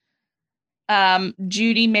 1986,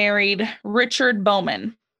 Judy married Richard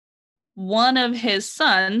Bowman. One of his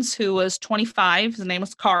sons, who was 25, his name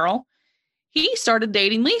was Carl, he started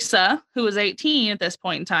dating Lisa, who was 18 at this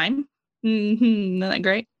point in time. Isn't that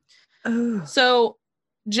great? oh. So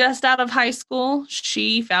just out of high school,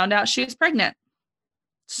 she found out she was pregnant.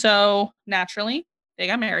 So naturally, they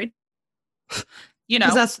got married. You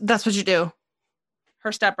know, that's what you do.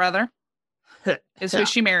 Her stepbrother is who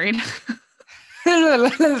she married.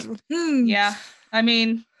 Yeah. I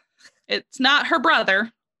mean, it's not her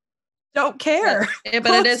brother. Don't care. But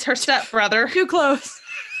it is her stepbrother. Too close.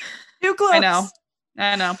 Too close.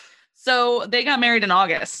 I know. So they got married in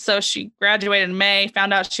August. So she graduated in May,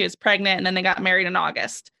 found out she was pregnant, and then they got married in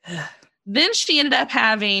August. Then she ended up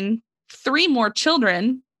having 3 more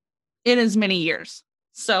children in as many years.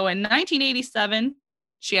 So in 1987,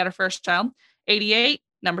 she had her first child. 88,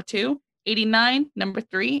 number 2. 89, number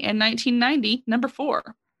 3. And 1990, number 4.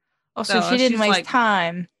 Oh, so she didn't waste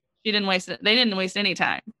time. She didn't waste it. They didn't waste any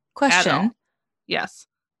time. Question. Yes.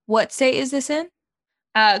 What state is this in?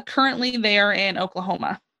 Currently, they are in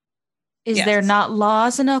Oklahoma. Is there not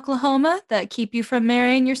laws in Oklahoma that keep you from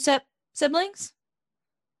marrying your siblings?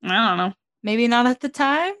 I don't know. Maybe not at the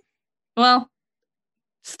time? Well,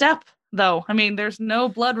 though. I mean, there's no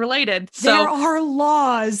blood related. So there are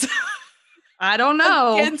laws. I don't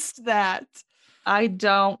know. Against that. I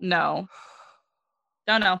don't know.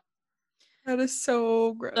 Don't know. That is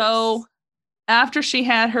so gross. So after she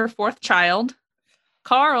had her 4th child,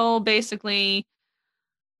 Carl basically,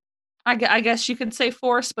 I guess you could say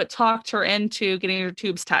forced, but talked her into getting her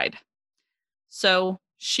tubes tied. So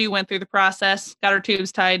she went through the process, got her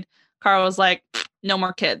tubes tied. Carl was like, no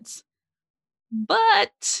more kids.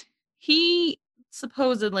 But he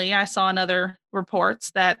supposedly, I saw in other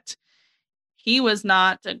reports that he was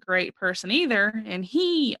not a great person either. And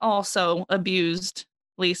he also abused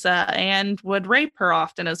Lisa and would rape her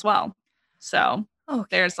often as well. So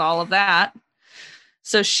there's all of that.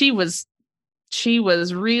 So she was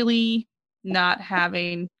really not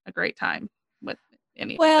having a great time with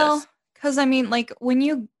any of this. Well, because I mean, like when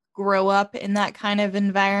you grow up in that kind of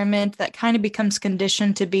environment, that kind of becomes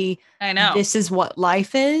conditioned to be, I know, this is what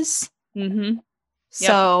life is. Mm-hmm.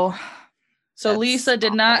 So, so Lisa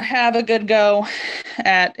did not have a good go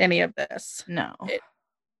at any of this. No.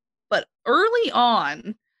 But early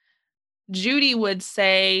on, Judy would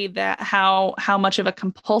say that how much of a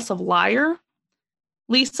compulsive liar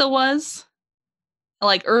Lisa was.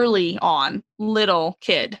 Like early on, little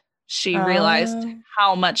kid, she realized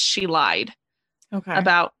how much she lied. Okay.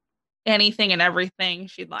 about anything and everything.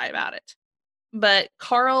 She'd lie about it. But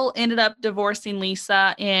Carl ended up divorcing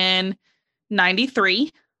Lisa in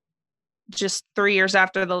 93, just 3 years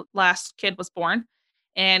after the last kid was born.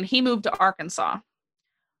 And he moved to Arkansas.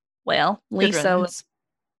 Well, Good riddance.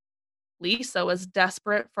 Lisa was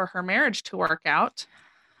desperate for her marriage to work out.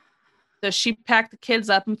 So she packed the kids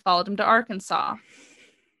up and followed him to Arkansas.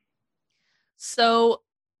 So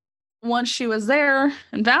once she was there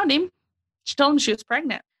and found him, she told him she was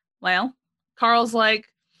pregnant. Well, Carl's like,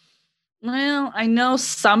 well, I know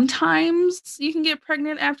sometimes you can get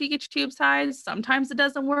pregnant after you get your tubes tied. Sometimes it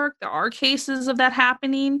doesn't work. There are cases of that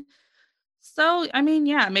happening. So, I mean,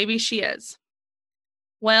 yeah, maybe she is.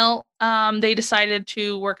 Well, they decided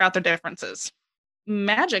to work out their differences.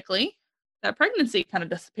 Magically, that pregnancy kind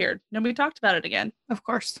of disappeared. Nobody talked about it again, Of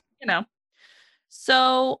course. you know.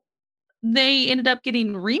 So they ended up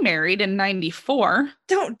getting remarried in 94.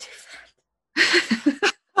 Don't do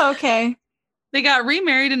that. Okay. They got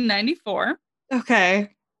remarried in 94. Okay.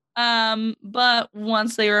 But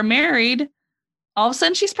once they were married, all of a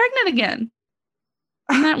sudden she's pregnant again.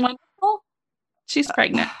 Isn't that wonderful? She's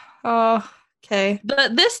pregnant. Oh, okay.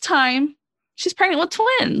 But this time she's pregnant with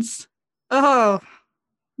twins. Oh,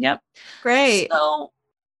 Yep. great. So,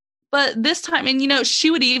 but this time, and she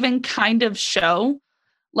would even kind of show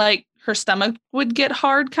like her stomach would get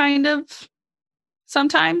hard kind of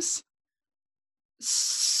sometimes.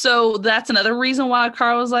 So that's another reason why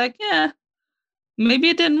Carl was like, yeah, maybe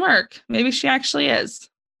it didn't work. Maybe she actually is.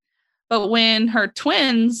 But when her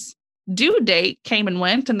twins due date came and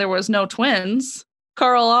went and there was no twins,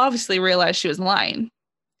 Carl obviously realized she was lying.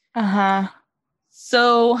 Uh-huh.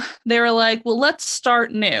 So they were like, well, let's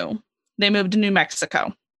start new. They moved to New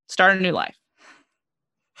Mexico, start a new life.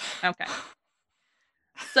 Okay.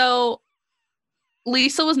 So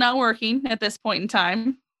Lisa was not working at this point in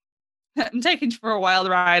time. I'm taking you for a wild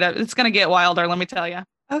ride. It's going to get wilder, let me tell you.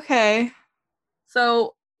 Okay.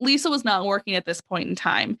 So Lisa was not working at this point in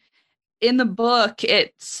time. In the book,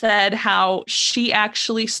 it said how she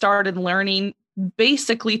actually started learning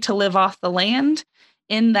basically to live off the land,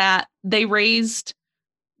 in that they raised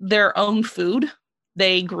their own food.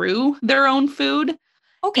 They grew their own food.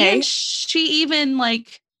 Okay. And she even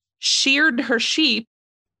like sheared her sheep,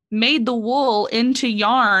 made the wool into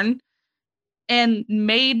yarn, and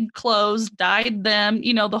made clothes, dyed them,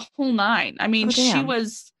 the whole nine. I mean, she damn.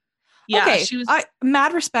 was, yeah, Okay. she was,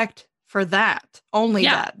 mad respect for that. Only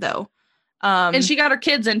Yeah. that though. and she got her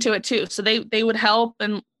kids into it too. So they would help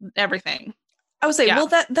and everything. I would say, Yeah.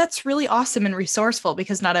 well, that's really awesome and resourceful,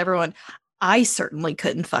 because not everyone. I certainly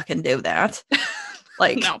couldn't fucking do that.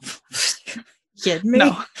 Like, No. kidding me?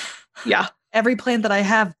 No. Yeah. Every plant that I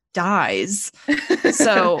have dies,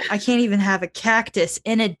 so I can't even have a cactus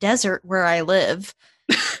in a desert where I live.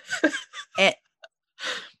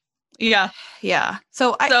 Yeah. Yeah.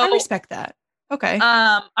 So I respect that. Okay.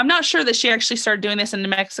 I'm not sure that she actually started doing this in New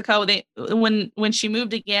Mexico. When she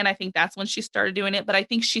moved again, I think that's when she started doing it. But I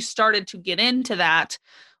think she started to get into that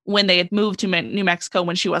when they had moved to New Mexico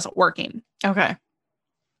when she wasn't working. Okay.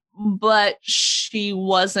 But she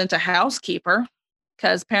wasn't a housekeeper,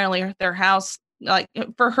 because apparently their house, like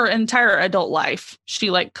for her entire adult life, she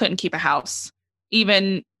like couldn't keep a house,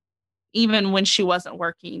 even when she wasn't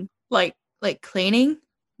working. Like cleaning?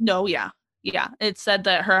 No, yeah. Yeah. It said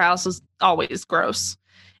that her house was always gross.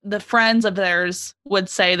 The friends of theirs would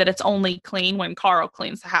say that it's only clean when Carl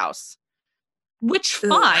cleans the house. Which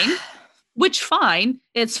fine.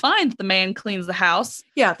 It's fine that the man cleans the house.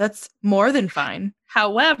 Yeah, that's more than fine.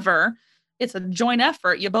 However, it's a joint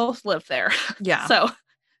effort. You both live there. Yeah. So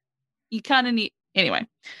you kind of need, anyway,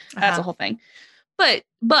 that's a whole thing.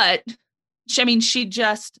 But she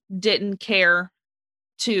just didn't care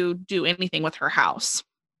to do anything with her house.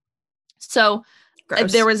 So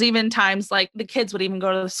there was even times like the kids would even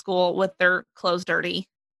go to the school with their clothes dirty.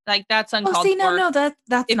 Like that's uncalled for. No,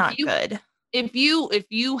 that's not good. If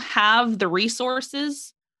you have the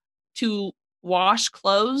resources to wash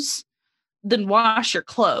clothes, then wash your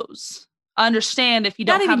clothes. Understand if you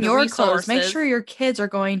don't have the resources. Clothes. Make sure your kids are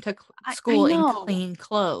going to school in clean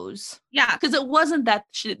clothes. Yeah, because it wasn't that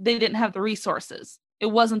they didn't have the resources. It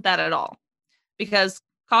wasn't that at all. Because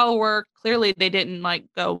Carl worked, clearly they didn't like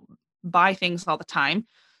go buy things all the time.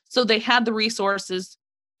 So they had the resources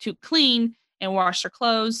to clean and wash their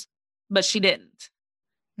clothes, but she didn't.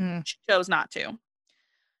 She chose not to.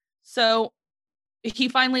 So he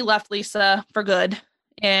finally left Lisa for good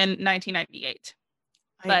in 1998.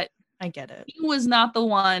 But I get it. He was not the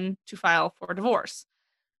one to file for divorce.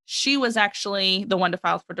 She was actually the one to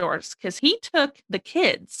file for divorce, because he took the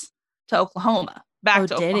kids to Oklahoma, back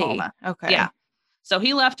to Oklahoma. Okay. Yeah. So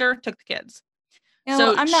he left her, took the kids. Yeah,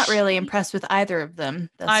 well, So I'm not really impressed with either of them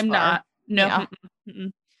thus I'm far. not. No. Yeah.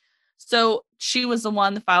 So she was the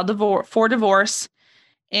one that filed for divorce,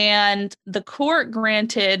 and the court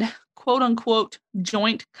granted quote unquote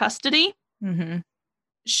joint custody. Mm-hmm.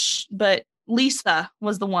 But Lisa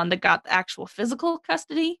was the one that got the actual physical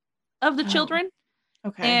custody of the Oh, children.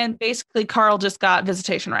 okay. And basically, Carl just got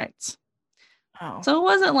visitation rights. Oh, So it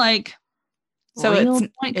wasn't like so real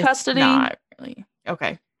joint it's custody. not really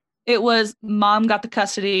okay. It was mom got the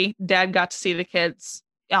custody, dad got to see the kids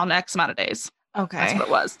on X amount of days. That's Okay. what it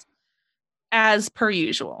was, as per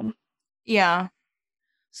usual. Yeah.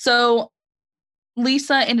 So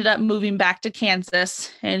Lisa ended up moving back to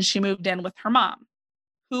Kansas and she moved in with her mom,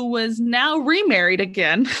 who was now remarried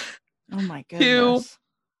again Oh my to goodness.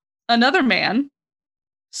 another man.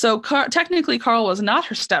 So technically, Carl was not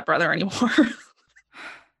her stepbrother anymore.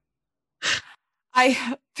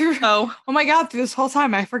 I through Oh, oh my god, through this whole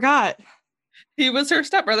time I forgot. he was her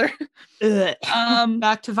stepbrother. Ugh. Um,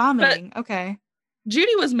 Back to but vomiting. Okay.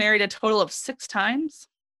 Judy was married a total of 6 times.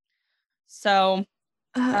 So,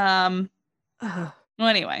 Uh, um, uh, well,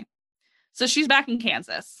 anyway, so she's back in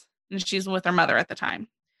Kansas and she's with her mother at the time.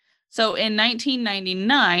 So in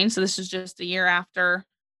 1999, so this is just a year after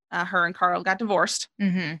her and Carl got divorced,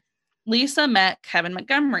 mm-hmm. Lisa met Kevin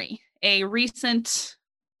Montgomery, a recent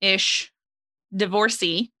ish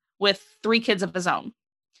divorcee with 3 kids of his own.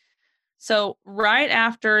 So right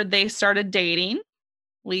after they started dating,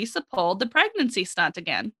 Lisa pulled the pregnancy stunt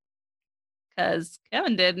again because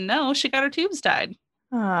Kevin didn't know she got her tubes tied.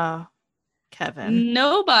 Oh, Kevin.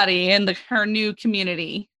 Nobody in her new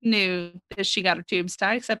community knew that she got her tubes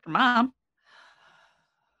tied except her mom.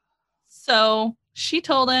 So she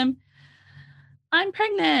told him, I'm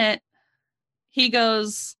pregnant. He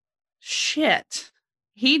goes, shit.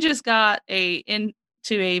 He just got into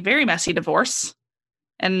a very messy divorce.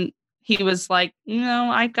 And he was like,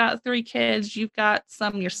 I've got 3 kids. You've got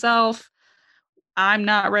some yourself. I'm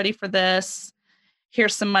not ready for this.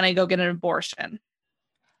 Here's some money. Go get an abortion.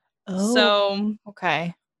 Oh, So,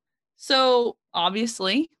 okay. so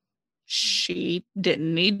obviously, she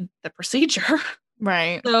didn't need the procedure.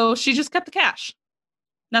 Right. So she just kept the cash.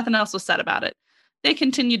 Nothing else was said about it. They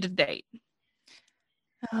continued to date.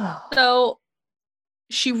 Oh. So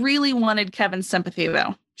she really wanted Kevin's sympathy,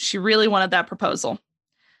 though. She really wanted that proposal.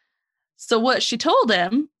 So what she told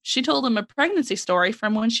him a pregnancy story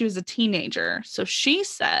from when she was a teenager. So she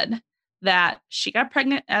said that she got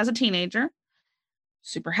pregnant as a teenager,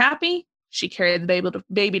 super happy. She carried the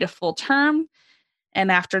baby to full term.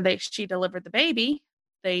 And after she delivered the baby,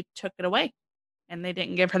 they took it away and they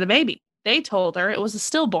didn't give her the baby. They told her it was a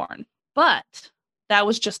stillborn, but that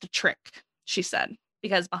was just a trick, she said,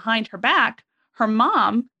 because behind her back, her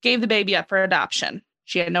mom gave the baby up for adoption.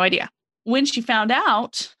 She had no idea. When she found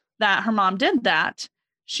out that her mom did that,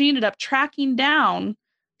 she ended up tracking down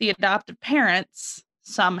the adoptive parents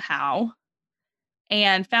somehow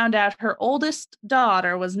and found out her oldest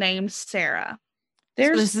daughter was named Sarah. So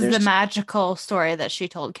There's this is the there's magical story that she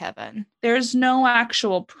told Kevin. there's no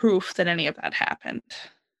actual proof that any of that happened,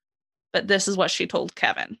 but this is what she told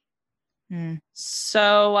Kevin. Hmm.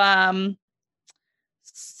 So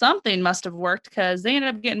something must have worked because they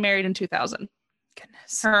ended up getting married in 2000.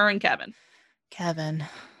 Goodness. Her and Kevin. Kevin.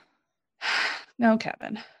 No,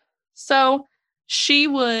 Kevin. So she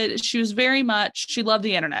was very much, she loved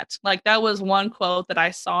the internet. Like that was one quote that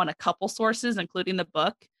I saw in a couple sources, including the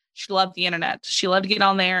book. She loved the internet. She loved to get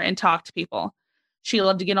on there and talk to people. She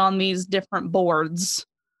loved to get on these different boards,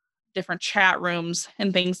 different chat rooms,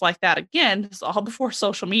 and things like that. Again, this is all before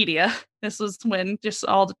social media. This was when just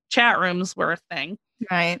all the chat rooms were a thing.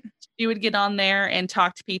 Right. She would get on there and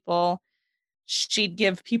talk to people. She'd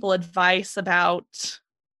give people advice about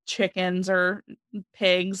chickens or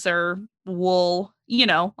pigs or wool,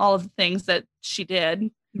 all of the things that she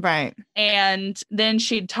did. Right. And then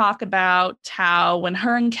she'd talk about how when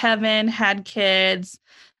her and Kevin had kids,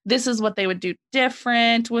 this is what they would do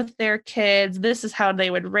different with their kids. This is how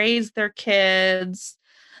they would raise their kids.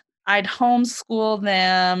 I'd homeschool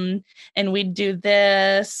them and we'd do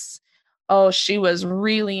this. Oh, she was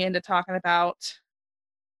really into talking about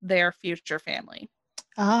their future family.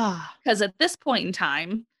 Ah. Because at this point in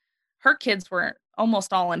time, her kids were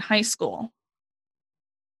almost all in high school.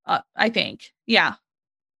 I think. Yeah.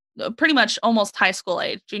 Pretty much almost high school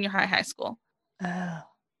age, junior high school. Oh.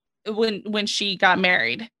 When she got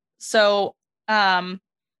married. So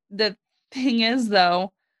the thing is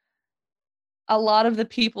though, a lot of the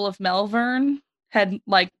people of Melbourne had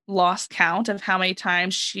like lost count of how many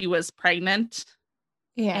times she was pregnant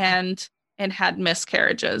Yeah. and had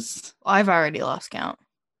miscarriages. I've already lost count.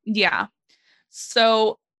 Yeah.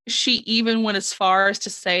 So she even went as far as to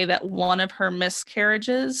say that one of her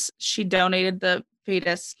miscarriages, she donated the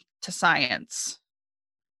fetus to science.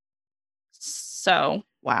 So,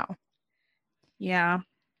 Wow. yeah.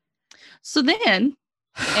 So then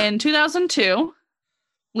in 2002,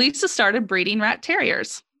 Lisa started breeding rat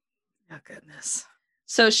terriers. Oh, goodness.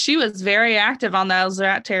 So she was very active on those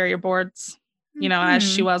rat terrier boards, as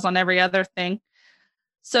she Mhm. was on every other thing.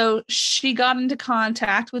 So she got into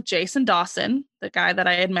contact with Jason Dawson, the guy that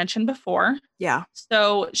I had mentioned before. Yeah.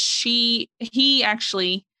 So he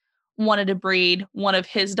actually wanted to breed one of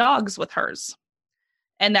his dogs with hers.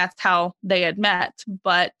 And that's how they had met.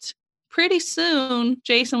 But pretty soon,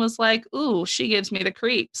 Jason was like, ooh, she gives me the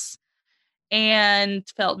creeps, and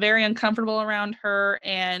felt very uncomfortable around her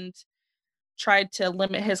and tried to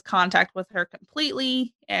limit his contact with her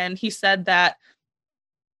completely. And he said that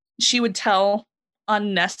she would tell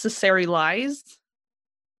unnecessary lies.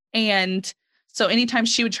 And so anytime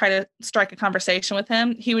she would try to strike a conversation with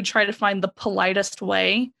him, he would try to find the politest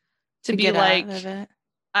way to be get like, out of it.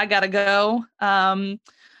 I gotta go.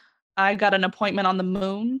 I got an appointment on the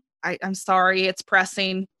moon. I'm sorry, it's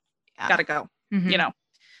pressing. Yeah. Gotta go. Mhm.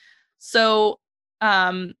 So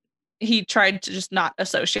he tried to just not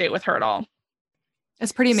associate with her at all.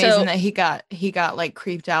 It's pretty So amazing that he got like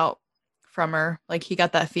creeped out from her. Like he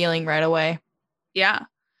got that feeling right away. yeah.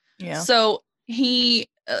 Yeah. So he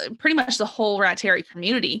pretty much the whole rat terrier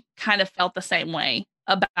community kind of felt the same way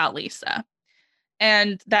about Lisa.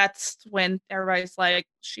 And that's when everybody's like,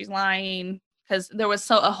 she's lying, because there was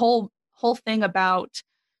a whole thing about,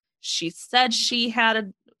 she said she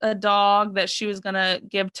had a dog that she was gonna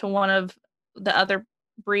give to one of the other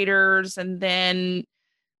breeders, and then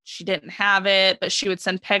she didn't have it, but she would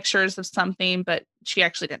send pictures of something, but she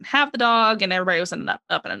actually didn't have the dog, and everybody was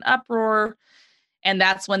up in an uproar. And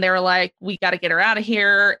that's when they were like, we got to get her out of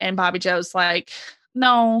here. And Bobby Joe's like,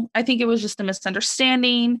 no, I think it was just a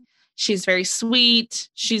misunderstanding. She's very sweet.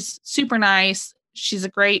 She's super nice. She's a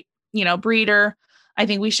great, breeder. I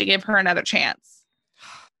think we should give her another chance.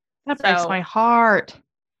 That breaks my heart.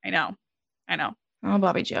 I know. Oh,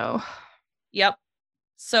 Bobby Joe. Yep.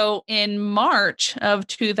 So in March of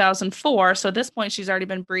 2004, so at this point, she's already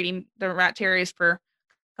been breeding the rat terriers for a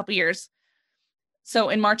couple years. So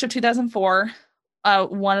in March of 2004,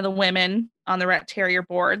 one of the women on the rat terrier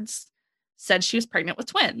boards said she was pregnant with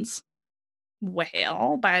twins.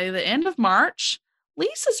 Well, by the end of March,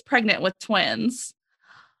 Lisa's pregnant with twins.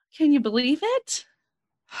 Can you believe it?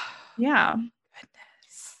 Yeah.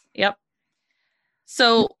 Goodness. Yep.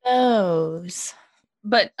 So, Those.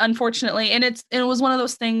 but unfortunately, and it was one of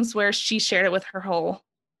those things where she shared it with her whole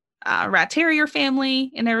rat terrier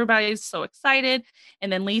family, and everybody's so excited.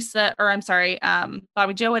 And then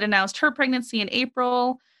Bobby Joe had announced her pregnancy in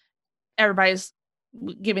April. Everybody's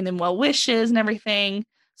giving them well wishes and everything.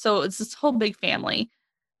 So it's this whole big family.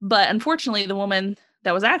 But unfortunately, the woman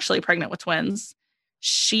that was actually pregnant with twins,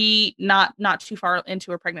 she not too far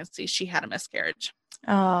into her pregnancy, she had a miscarriage.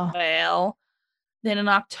 Oh. Well, then in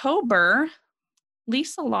October,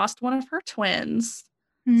 Lisa lost one of her twins.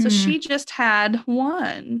 So she just had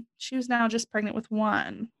one. She was now just pregnant with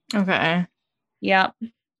one. Okay. Yep.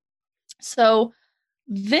 So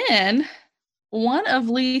then one of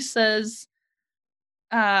Lisa's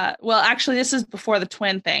actually, this is before the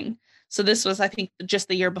twin thing. So this was, I think, just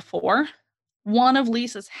the year before. One of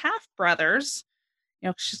Lisa's half brothers,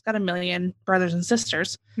 she's got a million brothers and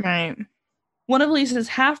sisters. Right. One of Lisa's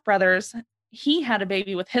half brothers, he had a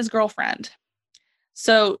baby with his girlfriend.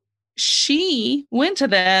 So she went to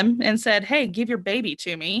them and said, "Hey, give your baby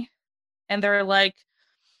to me." And they're like,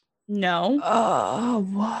 "No."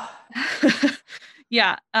 Oh.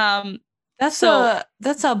 Yeah. That's a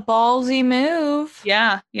ballsy move.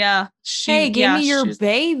 Yeah. Hey, give me your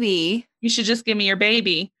baby. You should just give me your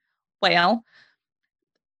baby. Well,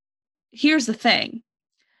 here's the thing.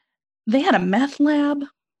 They had a meth lab.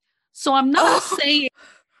 So I'm not saying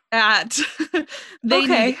that they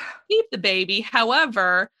need to keep the baby.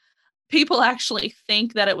 However, people actually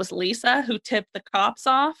think that it was Lisa who tipped the cops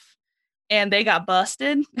off, and they got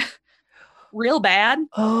busted real bad.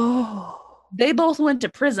 Oh. They both went to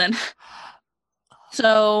prison.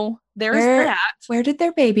 So there's that. Where did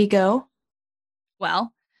their baby go?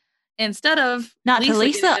 Well, instead of not to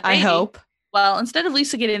Lisa, I hope. Well, instead of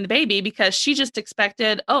Lisa getting the baby, because she just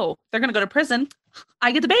expected, oh, they're going to go to prison,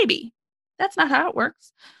 I get the baby. That's not how it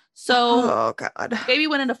works. So, oh God, baby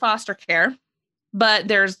went into foster care, but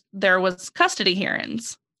there was custody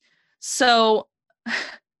hearings. So,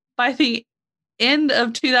 by the end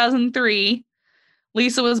of 2003,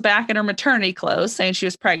 Lisa was back in her maternity clothes, saying she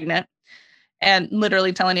was pregnant, and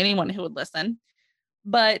literally telling anyone who would listen.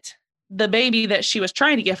 But the baby that she was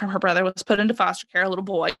trying to get from her brother was put into foster care, a little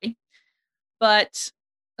boy. But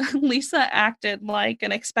Lisa acted like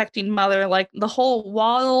an expecting mother, like the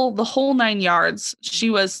whole 9 yards. She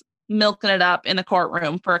was milking it up in the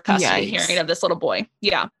courtroom for a custody hearing of this little boy.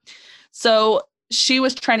 Yeah. So she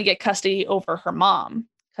was trying to get custody over her mom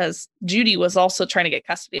because Judy was also trying to get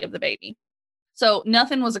custody of the baby. So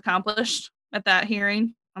nothing was accomplished at that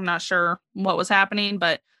hearing. I'm not sure what was happening,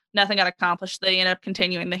 but nothing got accomplished. They ended up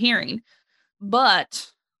continuing the hearing.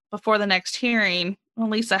 But before the next hearing,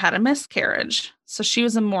 Lisa had a miscarriage. So she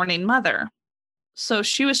was a mourning mother. So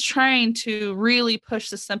she was trying to really push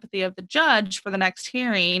the sympathy of the judge for the next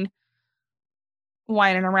hearing,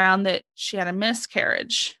 whining around that she had a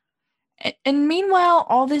miscarriage. And meanwhile,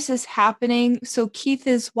 all this is happening. So Keith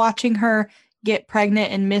is watching her get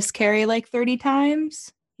pregnant and miscarry like 30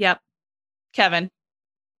 times. Yep. Kevin,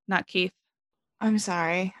 not Keith. I'm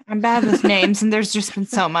sorry. I'm bad with names, and there's just been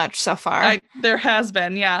so much so far. There has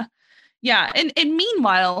been, yeah. Yeah. And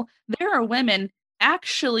meanwhile, there are women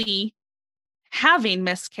actually having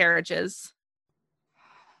miscarriages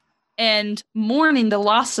and mourning the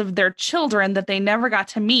loss of their children that they never got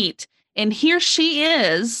to meet. And here she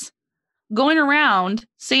is going around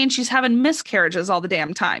saying she's having miscarriages all the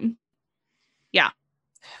damn time. Yeah.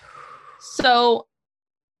 So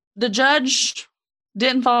the judge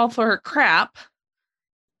didn't fall for her crap.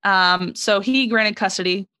 So he granted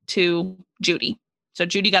custody to Judy. So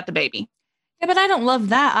Judy got the baby. Yeah, but I don't love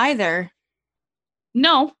that either.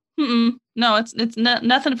 No. No, it's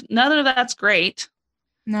nothing. None of that's great.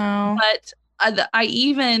 No. But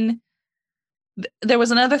there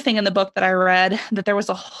was another thing in the book that I read, that there was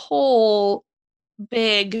a whole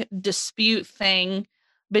big dispute thing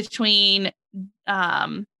between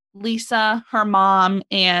Lisa, her mom,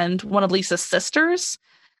 and one of Lisa's sisters.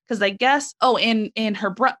 Because I guess, and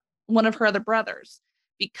one of her other brothers.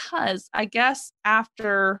 Because I guess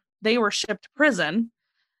after they were shipped to prison,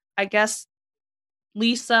 I guess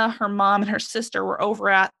Lisa, her mom, and her sister were over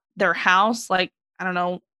at their house, like, I don't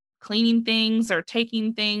know, cleaning things or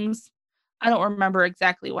taking things. I don't remember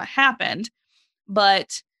exactly what happened,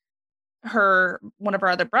 but one of her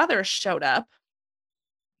other brothers showed up,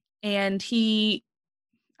 and he,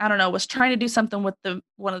 I don't know, was trying to do something with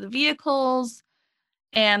one of the vehicles,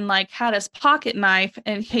 and like had his pocket knife,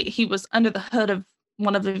 and he was under the hood of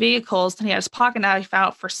one of the vehicles, and he had his pocket knife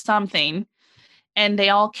out for something. And they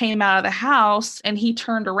all came out of the house, and he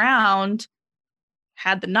turned around,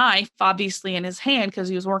 had the knife obviously in his hand because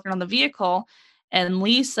he was working on the vehicle. And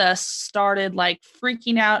Lisa started like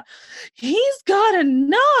freaking out. He's got a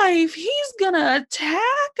knife. He's going to attack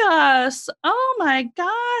us. Oh my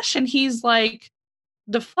gosh. And he's like,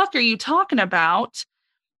 the fuck are you talking about?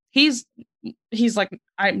 He's like,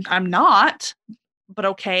 I'm not, but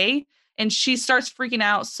okay. And she starts freaking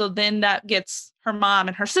out. So then that gets her mom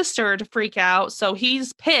and her sister to freak out. So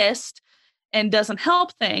he's pissed and doesn't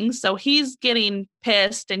help things. So he's getting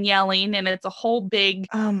pissed and yelling, and it's a whole big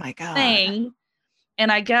oh my God thing.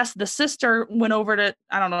 And I guess the sister went over to,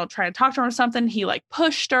 I don't know, try to talk to her or something. He like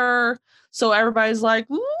pushed her. So everybody's like,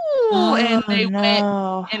 ooh, and they went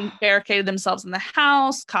and barricaded themselves in the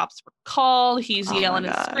house. Cops were called. He's yelling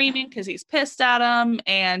and screaming because he's pissed at him,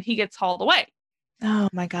 and he gets hauled away. Oh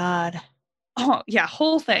my God. Oh yeah,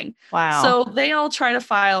 whole thing. Wow. So they all try to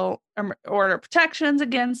file order of protections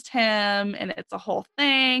against him, and it's a whole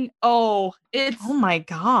thing. Oh my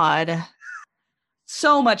God.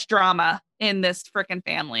 So much drama in this freaking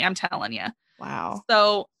family, I'm telling you. Wow.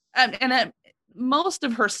 So, and most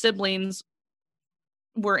of her siblings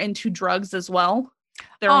were into drugs as well.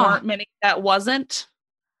 There weren't many that wasn't.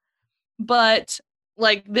 But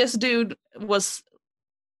like this dude was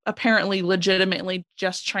apparently legitimately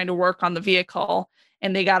just trying to work on the vehicle,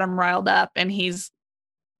 and they got him riled up, and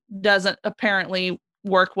doesn't apparently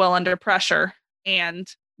work well under pressure and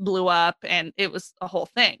blew up, and it was a whole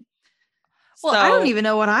thing. Well, I don't even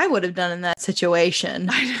know what I would have done in that situation.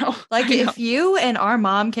 I know. Like if you and our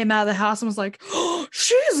mom came out of the house and was like, oh,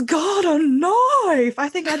 she's got a knife, I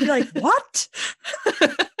think I'd be like, what?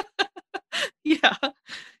 Yeah.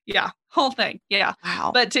 Yeah. Whole thing. Yeah.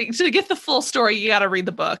 Wow. But to get the full story, you got to read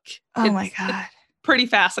the book. Oh my God. It's pretty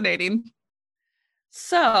fascinating.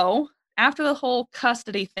 So after the whole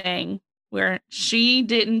custody thing where she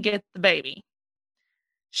didn't get the baby,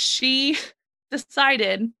 she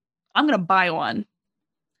decided, I'm going to buy one.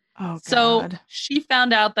 Oh, God. So she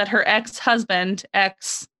found out that her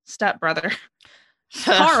ex-stepbrother,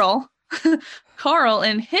 Carl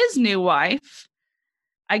and his new wife,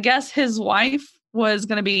 I guess his wife was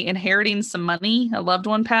going to be inheriting some money. A loved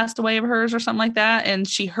one passed away of hers or something like that. And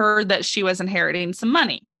she heard that she was inheriting some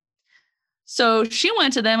money. So she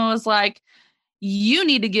went to them and was like, you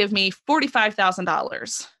need to give me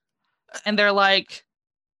 $45,000. And they're like,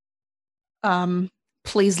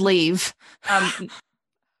 Please leave. um,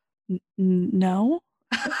 no.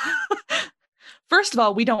 First of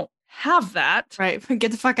all, we don't have that. Right.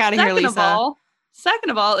 Get the fuck out of here, Lisa. Second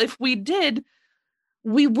of all, if we did,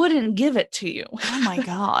 we wouldn't give it to you. Oh my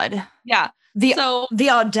God. Yeah. The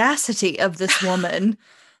audacity of this woman.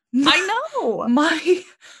 I know.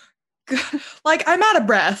 Like, I'm out of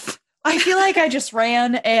breath. I feel like I just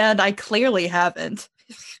ran and I clearly haven't.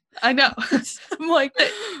 I know. I'm like,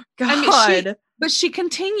 God. But she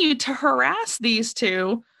continued to harass these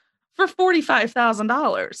two for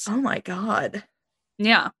 $45,000. Oh my God.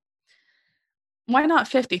 Yeah. Why not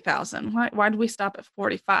 50,000? Why did we stop at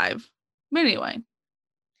 45? Anyway.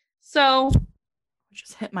 So I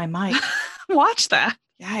just hit my mic. Watch that.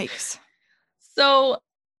 Yikes. So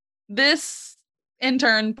this in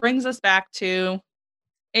turn brings us back to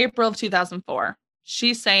April of 2004.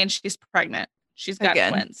 She's saying she's pregnant. She's got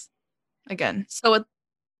twins. Again. So at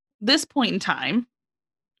this point in time,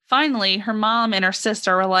 finally, her mom and her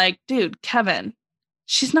sister were like, dude, Kevin,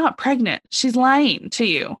 she's not pregnant. She's lying to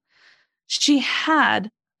you. She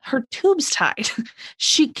had her tubes tied.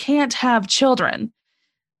 She can't have children.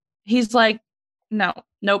 He's like, nope,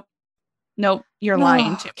 you're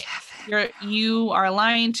lying to me. Kevin. You are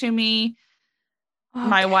lying to me. Okay.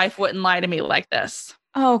 My wife wouldn't lie to me like this.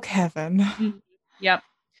 Oh, Kevin. Yep.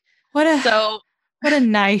 What a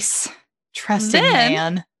nice, trusting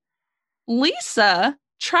man. Lisa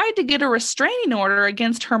tried to get a restraining order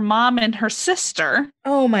against her mom and her sister.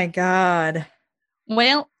 Oh my God.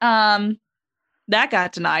 Well, that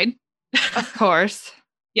got denied. Of course.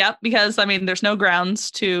 Yep, because there's no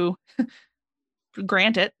grounds to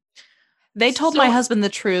grant it. They told my husband the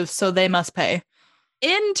truth, so they must pay.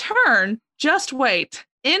 In turn, just wait.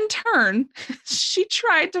 In turn, she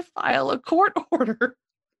tried to file a court order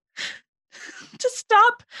to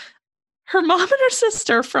stop her mom and her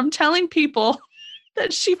sister from telling people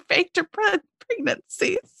that she faked her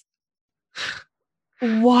pregnancies.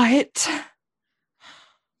 What?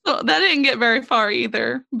 So that didn't get very far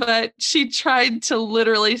either, but she tried to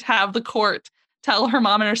literally have the court tell her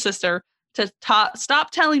mom and her sister to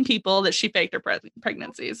stop telling people that she faked her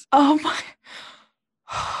pregnancies. Oh my.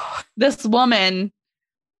 This woman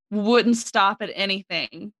wouldn't stop at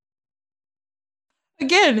anything.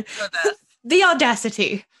 Again, the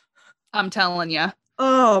audacity. I'm telling you.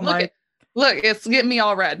 Oh my. Look, it's getting me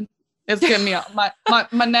all red. It's getting me all,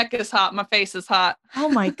 my neck is hot. My face is hot. Oh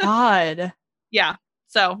my God. Yeah.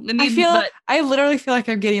 So I literally feel like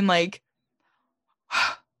I'm getting like,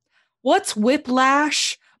 what's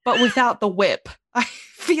whiplash, but without the whip? I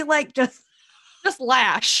feel like just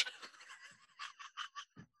lash.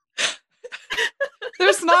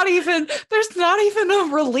 There's not even a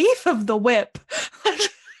relief of the whip.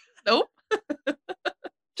 Nope.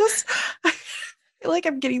 I feel like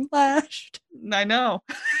I'm getting lashed. I know.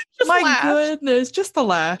 My goodness, just the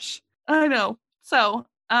lash. I know. So,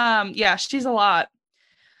 yeah, she's a lot.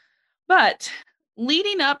 But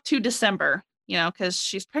leading up to December, because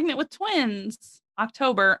she's pregnant with twins,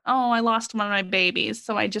 October, I lost one of my babies,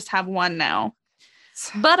 so I just have one now.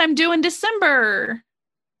 But I'm doing December.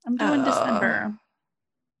 December.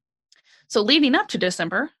 So leading up to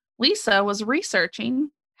December, Lisa was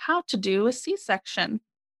researching how to do a C-section.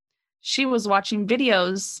 She was watching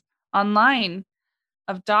videos online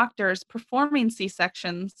of doctors performing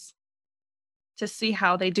C-sections to see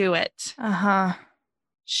how they do it. Uh-huh.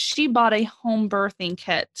 She bought a home birthing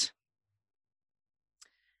kit.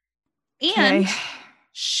 And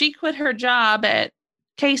she quit her job at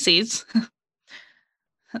Casey's.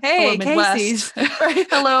 Hey, hello, Casey's.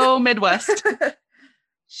 Hello, Midwest.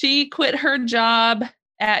 She quit her job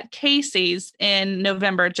at Casey's in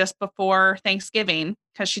November, just before Thanksgiving,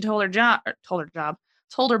 because she told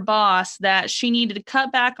her boss that she needed to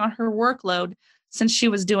cut back on her workload since she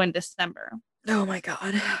was due in December. Oh my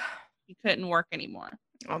God. She couldn't work anymore.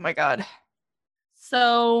 Oh my God.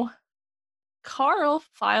 So Carl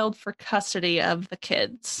filed for custody of the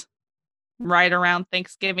kids right around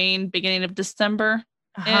Thanksgiving, beginning of December-ish.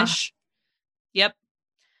 Uh-huh. Yep.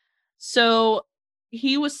 So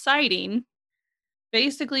he was citing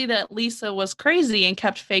basically that Lisa was crazy and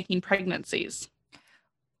kept faking pregnancies.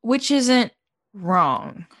 Which isn't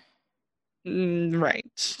wrong.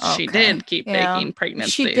 Right. Okay. She did keep faking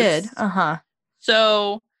pregnancies. She did. Uh-huh.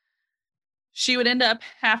 So she would end up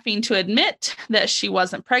having to admit that she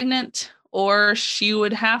wasn't pregnant, or she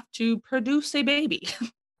would have to produce a baby.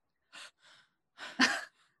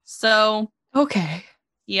 So. Okay.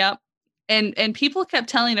 Yep. And people kept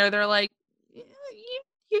telling her, they're like,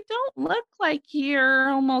 you don't look like you're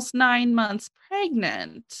almost 9 months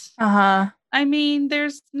pregnant. Uh-huh. I mean,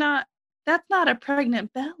 that's not a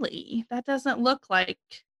pregnant belly. That doesn't look like,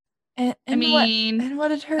 And, I and what mean, and what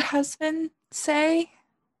did her husband say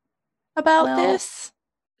about well, this?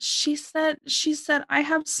 she said, I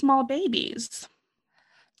have small babies.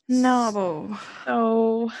 No.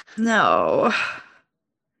 So, No.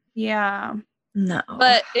 yeah. No.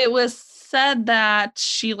 But it was said that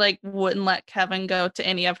she like wouldn't let Kevin go to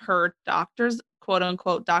any of her doctors, quote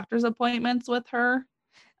unquote, doctor's appointments with her.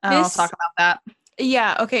 I'll This talk about that.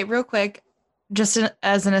 Yeah, okay, real quick, just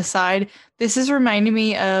as an aside, this is reminding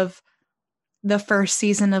me of the first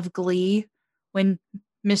season of Glee when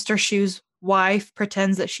Mr. Shu's wife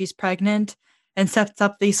pretends that she's pregnant and sets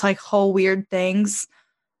up these like whole weird things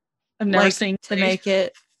I've never like seen to Glee, make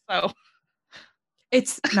it so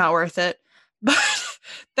it's not worth it. But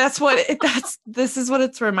this is what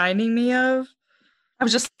it's reminding me of. I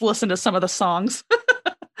was just listening to some of the songs.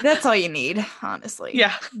 That's all you need, honestly.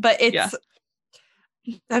 Yeah, But yeah,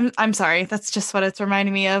 I'm sorry. That's just what it's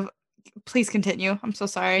reminding me of. Please continue. I'm so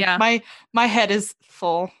sorry. yeah, My head is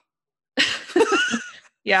full.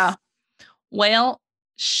 yeah. Well,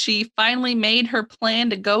 she finally made her plan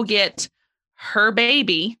to go get her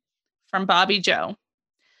baby from Bobby Joe.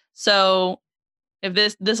 So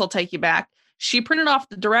if this will take you back, she printed off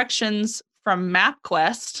the directions from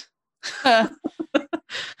MapQuest.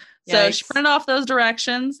 So she Yikes. printed off those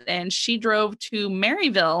directions and she drove to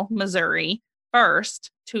Maryville, Missouri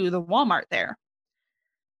first to the Walmart there.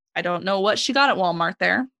 I don't know what she got at Walmart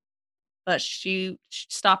there, but she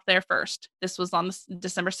stopped there first. This was on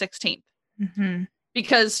December 16th Mm-hmm.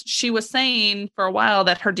 because she was saying for a while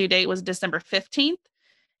that her due date was December 15th.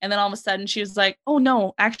 And then all of a sudden she was like, oh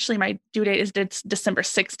no, actually my due date is December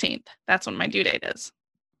 16th. That's when my due date is.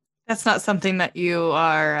 That's not something that you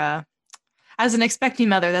are, as an expecting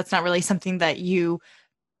mother, that's not really something that you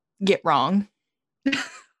get wrong.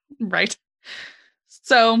 Right.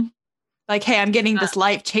 So, Like, hey, I'm getting uh, this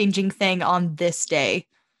life-changing thing on this day.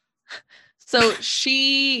 so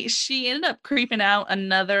she ended up creeping out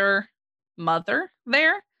another mother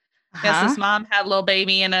there. Yes, Huh? this mom had a little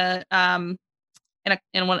baby in a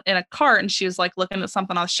cart, and she was like looking at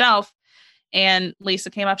something on the shelf. And Lisa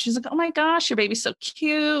came up. She's like, "Oh my gosh, your baby's so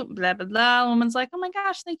cute." Blah blah blah. The woman's like, "Oh my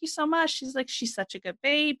gosh, thank you so much." She's like, "She's such a good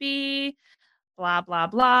baby." Blah blah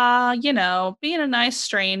blah. Being a nice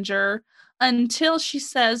stranger until she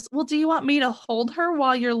says, "Well, do you want me to hold her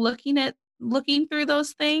while you're looking through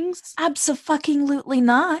those things?" Absolutely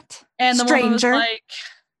not. And the woman was Stranger. like,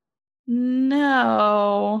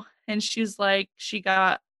 "No." And she's like, she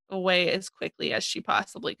got away as quickly as she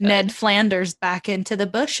possibly Ned could. Flanders back into the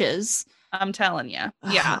bushes. I'm telling you.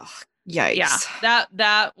 Yeah. Oh, Yeah. yikes.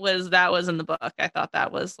 That was in the book. I thought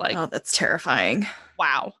that was like, Oh, that's terrifying.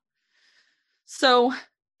 wow. So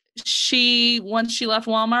once she left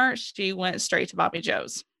Walmart, she went straight to Bobby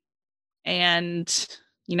Joe's. And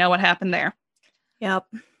you know what happened there? Yep.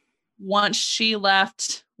 Once she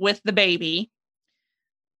left with the baby,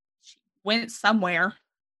 she went somewhere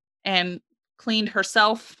and cleaned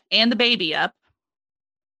herself and the baby up.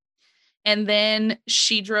 And then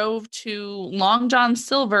she drove to Long John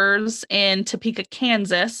Silver's in Topeka,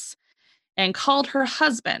 Kansas, and called her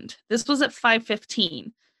husband. This was at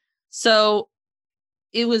 5:15. So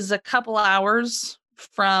it was a couple hours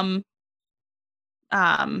from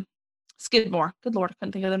Skidmore. Good Lord, I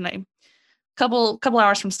couldn't think of the name. Couple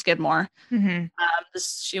hours from Skidmore. Mm-hmm.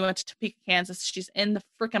 She went to Topeka, Kansas. She's in the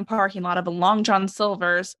freaking parking lot of a Long John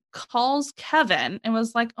Silver's, calls Kevin and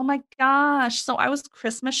was like, "Oh my gosh. So I was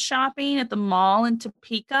Christmas shopping at the mall in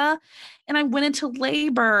Topeka and I went into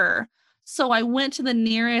labor. So I went to the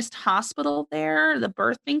nearest hospital there, the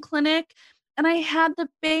birthing clinic, and I had the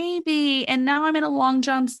baby. And now I'm in a Long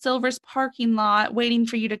John Silver's parking lot waiting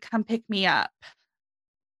for you to come pick me up."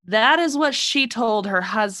 That is what she told her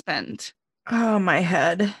husband. Oh, my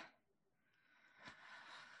head.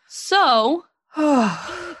 So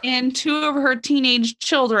Oh. and two of her teenage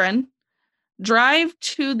children drive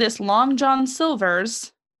to this Long John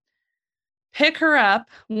Silver's, pick her up.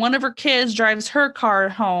 One of her kids drives her car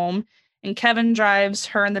home, and Kevin drives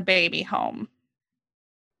her and the baby home.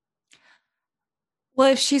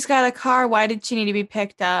 Well, if she's got a car, why did she need to be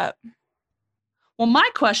picked up? Well, my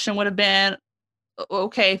question would have been,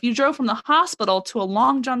 okay, if you drove from the hospital to a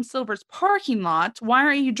Long John Silver's parking lot, why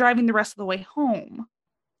aren't you driving the rest of the way home?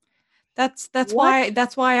 That's What?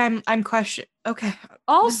 that's why I'm question. Okay.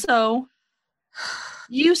 Also,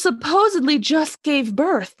 you supposedly just gave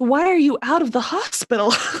birth. Why are you out of the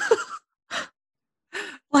hospital?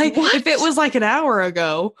 Like What? if it was like an hour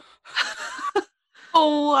ago.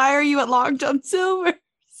 Oh, why are you at Long John Silver?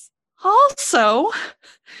 Also,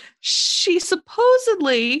 she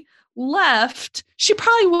supposedly left. She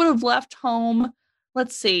probably would have left home.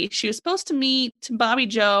 Let's see. She was supposed to meet Bobby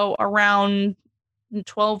Joe around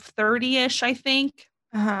 12:30ish, I think.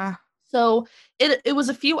 Uh-huh. So it was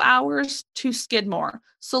a few hours to Skidmore.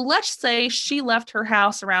 So let's say she left her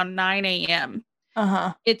house around 9 a.m.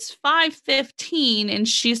 Uh-huh. It's 5:15 and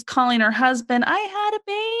she's calling her husband, I had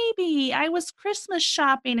a baby. I was Christmas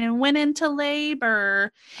shopping and went into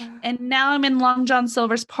labor. And now I'm in Long John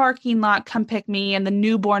Silver's parking lot. Come pick me and the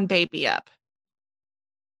newborn baby up.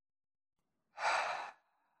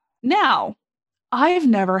 Now, I've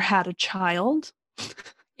never had a child.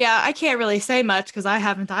 Yeah, I can't really say much because I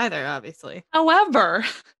haven't either, obviously. However,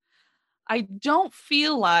 I don't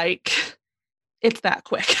feel like it's that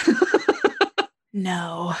quick.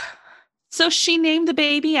 No. So she named the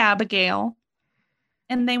baby Abigail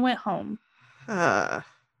and they went home. Uh,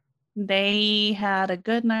 They had a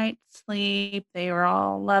good night's sleep. They were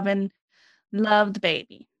all loved the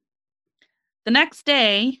baby. The next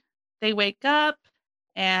day, they wake up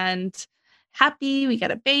and happy, we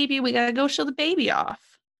got a baby, we got to go show the baby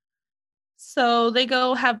off. So they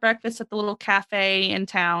go have breakfast at the little cafe in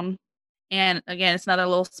town. And again, it's another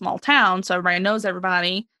little small town, so everybody knows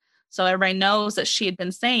everybody. So everybody knows that she had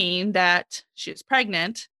been saying that she was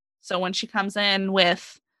pregnant. So when she comes in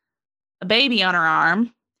with a baby on her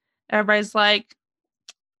arm, everybody's like,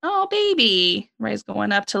 oh, baby. Ray's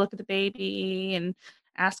going up to look at the baby and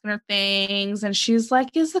asking her things. And she's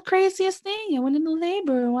like, it's the craziest thing. I went into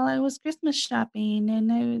labor while I was Christmas shopping and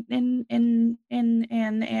and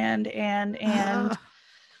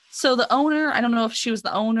so the owner, I don't know if she was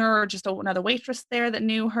the owner or just another waitress there that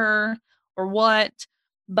knew her or what,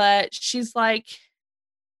 but she's like,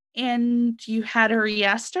 and you had her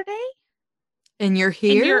yesterday? and you're And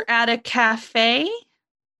here? you're at a cafe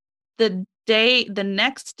the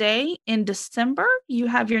next day in December, you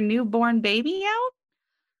have your newborn baby out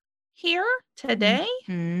here today?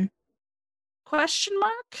 Mhm. Question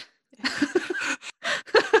mark.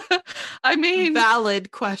 I mean,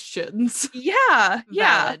 Valid questions. yeah.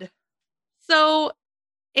 Valid. So,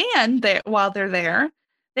 and while they're there,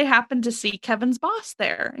 they happen to see Kevin's boss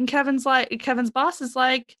there, and Kevin's boss is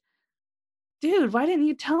like, dude, why didn't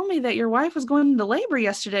you tell me that your wife was going into labor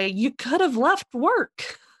yesterday? You could have left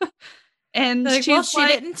work. And Like, she's well, she like,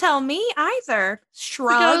 didn't tell me either. she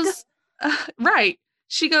Shrug. goes, right.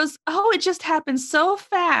 She goes, oh, it just happened so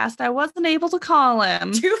fast. I wasn't able to call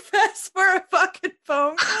him. Too fast for a fucking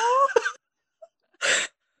phone call.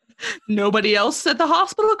 Nobody else at the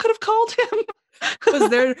hospital could have called him.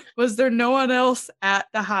 Was there no one else at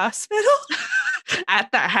the hospital? At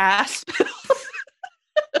the hospital.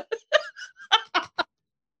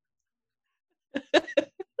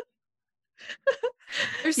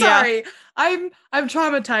 Sorry. I'm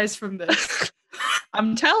traumatized from this.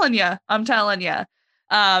 I'm telling you.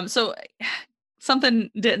 So something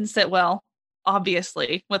didn't sit well,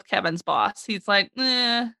 obviously, with Kevin's boss. He's like,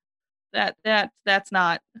 that's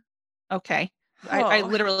not okay. I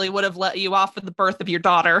literally would have let you off with the birth of your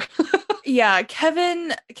daughter. Yeah,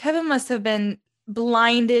 Kevin must have been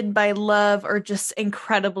blinded by love or just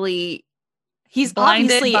incredibly he's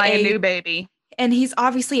blinded obviously by a new baby. And he's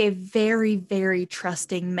obviously a very, very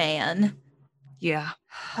trusting man. Yeah.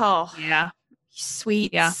 Oh, Yeah.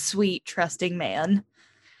 Sweet, sweet, trusting man.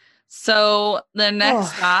 So the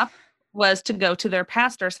next stop was to go to their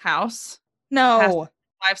pastor's house. No.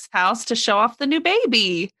 Wife's house to show off the new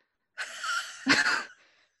baby.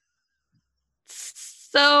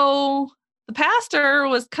 So the pastor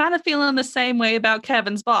was kind of feeling the same way about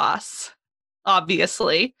Kevin's boss,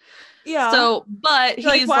 obviously. Yeah. So, but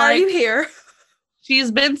he's why are you here?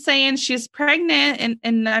 She's been saying she's pregnant,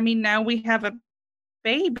 and I mean, now we have a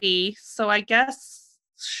baby, so I guess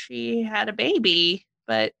she had a baby,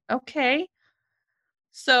 but okay.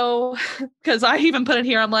 So, because I even put it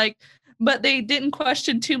here, I'm like, but they didn't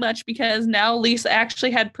question too much because now Lisa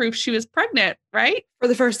actually had proof she was pregnant, right? For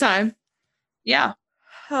the first time. Yeah.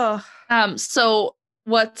 Oh. So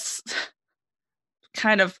what's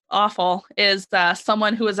kind of awful is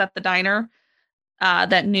someone who was at the diner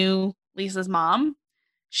that knew Lisa's mom.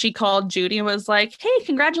 She called Judy and was like, hey,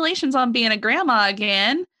 congratulations on being a grandma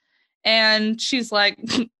again. And she's like,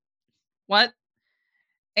 what?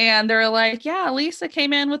 And they're like, yeah, Lisa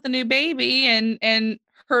came in with a new baby. And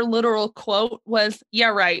her literal quote was, yeah,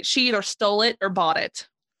 right. She either stole it or bought it.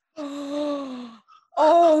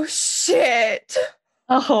 Oh, shit.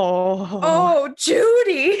 Oh,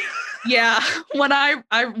 Judy. Yeah. When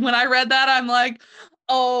I read that, I'm like,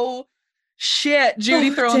 oh, shit.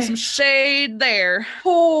 Judy throwing some shade there.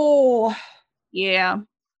 Oh. Yeah.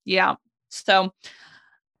 So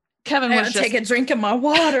Kevin I was gotta just take a drink of my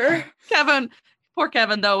water. Poor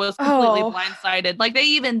Kevin though was completely blindsided. Like they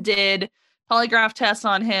even did polygraph tests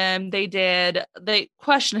on him. They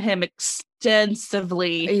questioned him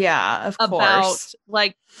extensively Yeah, of about course.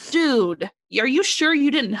 like, dude, are you sure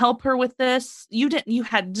you didn't help her with this? You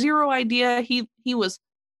had zero idea. He was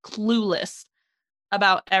clueless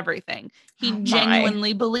about everything. He Oh my.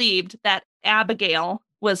 genuinely believed that Abigail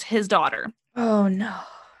was his daughter. Oh no.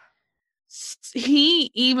 He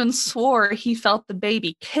even swore he felt the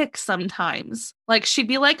baby kick sometimes. Like she'd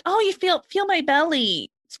be like, "Oh, you feel my belly.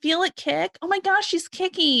 Feel it kick? Oh my gosh, she's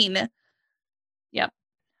kicking." Yep.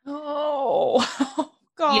 Oh, Yep.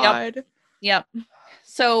 God. Yep.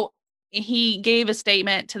 So he gave a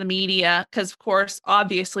statement to the media because, of course,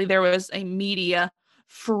 obviously there was a media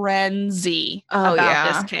frenzy Oh, about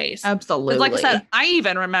this yeah. case. Absolutely. Like I said, I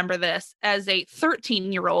even remember this as a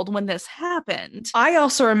 13-year-old when this happened. I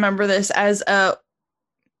also remember this as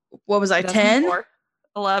what was I, 10?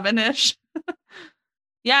 11-ish.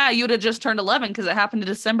 Yeah, you would have just turned 11 because it happened in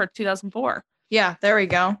December 2004. Yeah, there we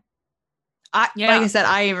go. Like Yeah. I said,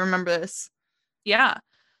 I remember this. Yeah.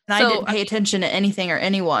 And I didn't pay attention to anything or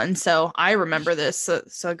anyone, so I remember this. So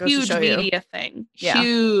it goes to show you. Huge media thing. Yeah.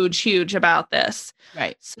 Huge about this.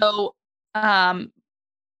 Right. So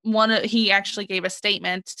he actually gave a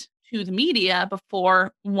statement to the media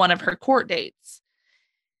before one of her court dates.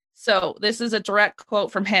 So this is a direct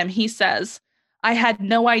quote from him. He says, "I had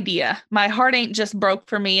no idea. My heart ain't just broke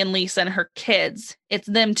for me and Lisa and her kids. It's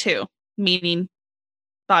them too," meaning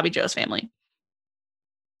Bobby Joe's family.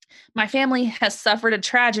 "My family has suffered a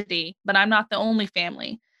tragedy, but I'm not the only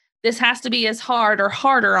family. This has to be as hard or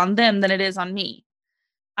harder on them than it is on me.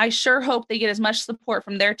 I sure hope they get as much support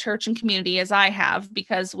from their church and community as I have,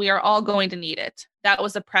 because we are all going to need it. That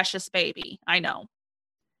was a precious baby. I know."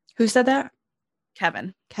 Who said that?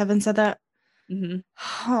 Kevin. Kevin said that? Mm-hmm.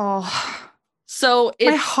 Oh. So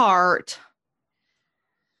my heart.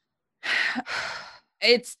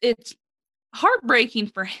 It's heartbreaking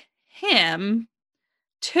for him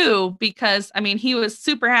too, because I mean he was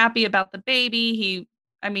super happy about the baby. He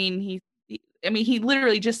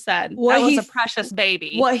literally just said that was a precious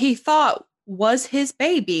baby. What he thought was his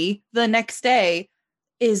baby the next day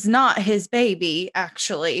is not his baby,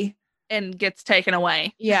 actually. And gets taken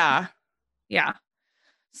away. Yeah. Yeah.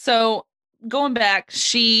 So going back,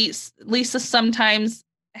 Lisa sometimes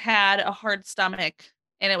had a hard stomach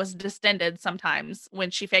and it was distended sometimes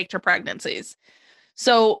when she faked her pregnancies.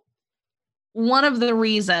 So one of the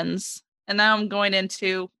reasons, and now I'm going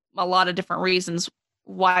into a lot of different reasons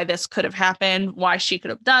why this could have happened, why she could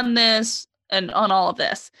have done this, and on all of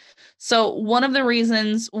this. So one of the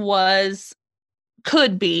reasons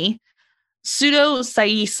could be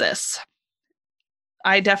pseudocyesis.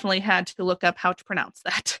 I definitely had to look up how to pronounce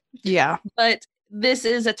that. Yeah. But this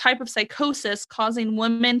is a type of psychosis causing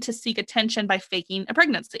women to seek attention by faking a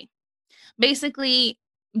pregnancy. Basically,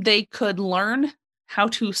 they could learn how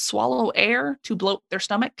to swallow air to bloat their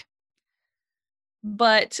stomach,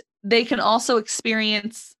 but they can also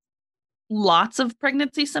experience lots of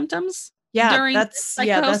pregnancy symptoms. Yeah, during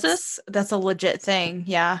psychosis. That's a legit thing.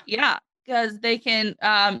 Yeah. Yeah, because they can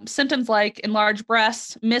symptoms like enlarged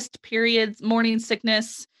breasts, missed periods, morning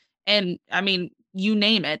sickness, and I mean, you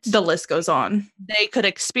name it. The list goes on. They could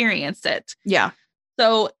experience it. Yeah.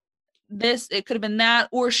 So it could have been that,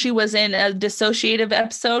 or she was in a dissociative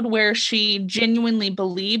episode where she genuinely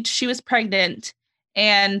believed she was pregnant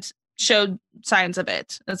and showed signs of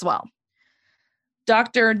it as well.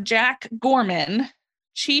 Dr. Jack Gorman,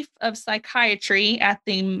 chief of psychiatry at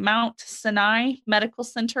the Mount Sinai Medical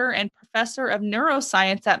Center and professor of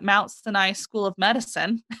neuroscience at Mount Sinai School of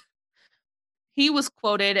Medicine, he was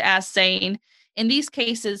quoted as saying, "In these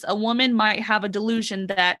cases, a woman might have a delusion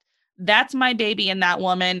that that's my baby and that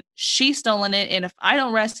woman, she's stolen it, and if I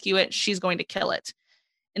don't rescue it, she's going to kill it.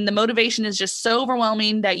 And the motivation is just so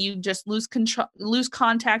overwhelming that you just lose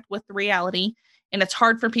contact with the reality. And it's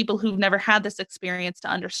hard for people who've never had this experience to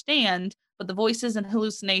understand, but the voices and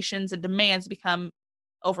hallucinations and demands become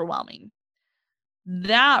overwhelming."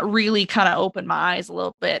 That really kind of opened my eyes a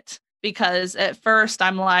little bit, because at first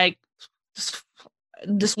I'm like,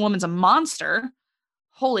 this woman's a monster.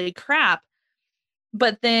 Holy crap.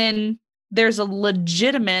 But then there's a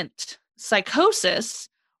legitimate psychosis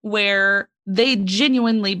where they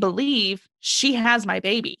genuinely believe she has my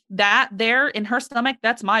baby. That there in her stomach,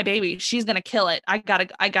 that's my baby. She's going to kill it. I gotta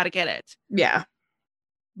get it. Yeah.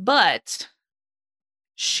 But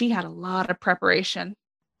she had a lot of preparation.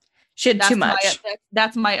 She had too much.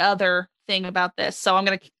 That's my other thing about this. So I'm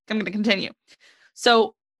going to continue.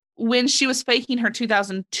 So when she was faking her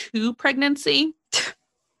 2002 pregnancy,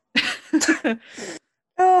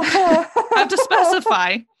 have to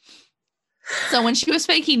specify. So when she was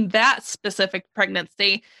faking that specific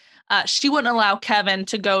pregnancy, she wouldn't allow Kevin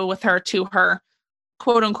to go with her to her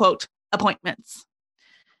quote unquote appointments.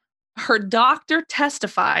 Her doctor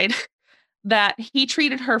testified that he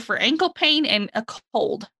treated her for ankle pain and a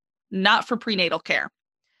cold, not for prenatal care.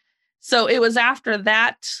 So it was after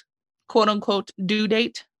that quote unquote due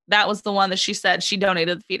date. That was the one that she said she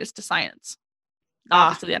donated the fetus to science.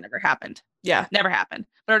 Obviously, that never happened. Yeah. Never happened.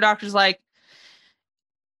 But her doctor's like,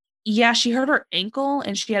 yeah, she hurt her ankle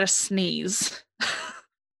and she had a sneeze.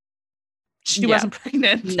 She wasn't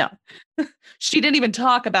pregnant. No. She didn't even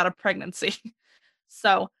talk about a pregnancy.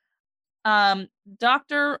 So,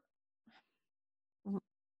 Dr.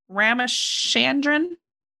 Ramachandran,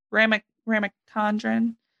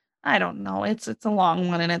 Ramachandran. I don't know. It's a long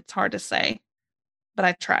one and it's hard to say, but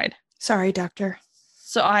I tried. Sorry, doctor.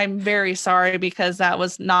 So I'm very sorry because that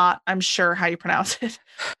was not, I'm sure, how you pronounce it.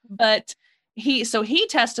 But he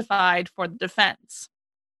testified for the defense.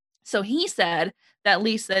 So he said that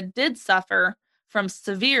Lisa did suffer from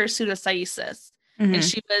severe pseudocyesis, and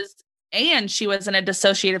she was in a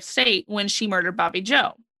dissociative state when she murdered Bobby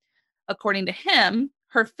Joe. According to him,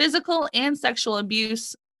 her physical and sexual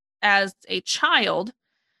abuse as a child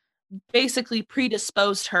basically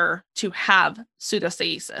predisposed her to have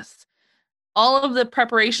pseudocyesis. All of the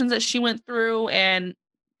preparations that she went through and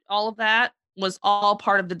all of that was all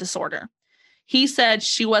part of the disorder. He said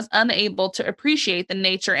she was unable to appreciate the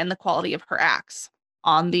nature and the quality of her acts.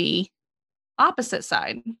 On the opposite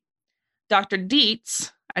side, Dr.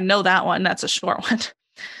 Dietz, I know that one, that's a short one.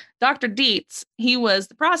 Dr. Dietz, he was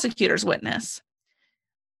the prosecutor's witness.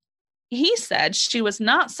 He said she was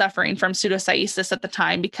not suffering from pseudocyesis at the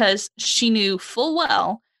time because she knew full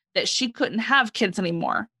well that she couldn't have kids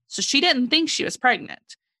anymore. So she didn't think she was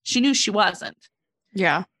pregnant. She knew she wasn't.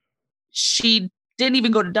 Yeah. She didn't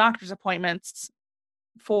even go to doctor's appointments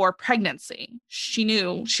for pregnancy. She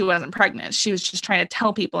knew she wasn't pregnant. She was just trying to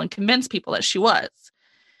tell people and convince people that she was.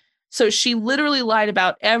 So she literally lied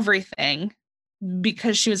about everything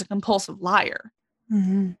because she was a compulsive liar.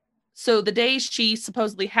 Mm-hmm. So the day she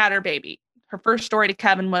supposedly had her baby, her first story to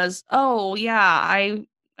Kevin was, oh, yeah, I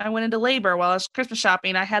went into labor while I was Christmas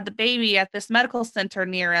shopping. I had the baby at this medical center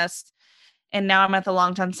near us, and now I'm at the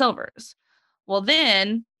Long John Silver's. Well,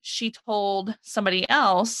 then she told somebody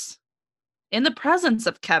else in the presence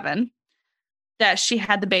of Kevin that she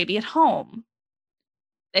had the baby at home.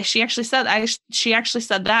 She actually said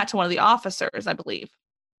that to one of the officers, I believe.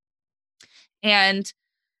 And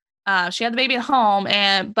she had the baby at home,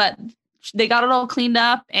 but they got it all cleaned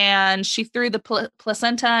up, and she threw the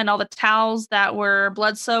placenta and all the towels that were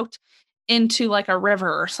blood soaked into like a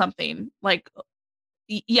river or something. Like,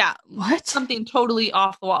 yeah, what? Something totally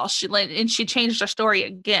off the wall. She changed her story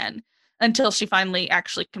again until she finally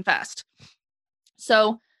actually confessed.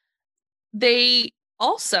 So they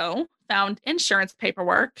also found insurance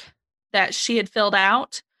paperwork that she had filled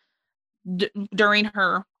out during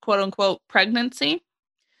her quote unquote pregnancy.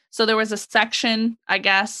 So there was a section, I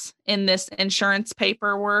guess, in this insurance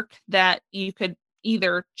paperwork that you could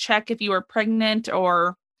either check if you were pregnant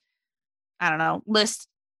or, I don't know, list.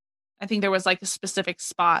 I think there was like a specific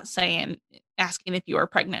spot asking if you were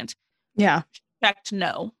pregnant. Yeah. Checked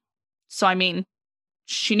no. So, I mean,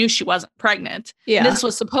 she knew she wasn't pregnant. Yeah. This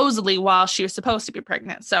was supposedly while she was supposed to be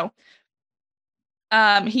pregnant. So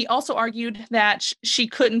he also argued that she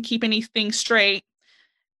couldn't keep anything straight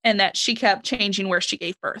and that she kept changing where she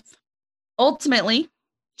gave birth. Ultimately,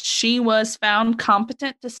 she was found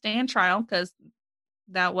competent to stand trial because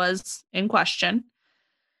that was in question.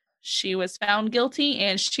 She was found guilty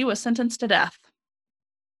and she was sentenced to death.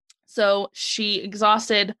 So she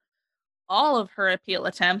exhausted all of her appeal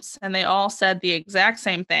attempts, and they all said the exact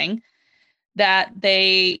same thing, that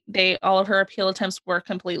all of her appeal attempts were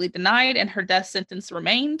completely denied and her death sentence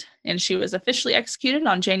remained, and she was officially executed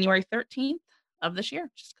on January 13th of this year,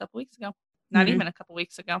 just a couple weeks ago. Not even a couple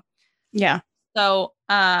weeks ago. Yeah. So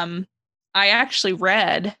I actually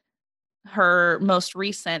read her most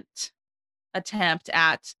recent attempt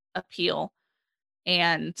at appeal,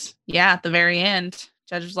 and yeah, at the very end,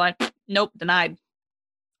 judge was like, nope, denied.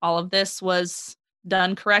 All of this was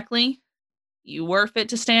done correctly. You were fit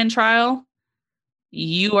to stand trial.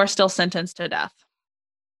 You are still sentenced to death.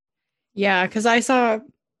 Yeah, because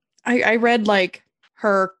I read like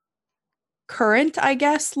her current, I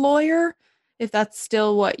guess, lawyer, if that's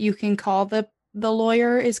still what you can call the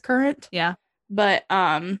lawyer is current. Yeah. But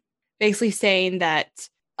basically saying that,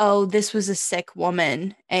 oh, this was a sick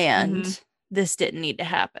woman and this didn't need to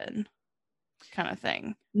happen, kind of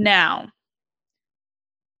thing. Now,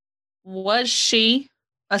 was she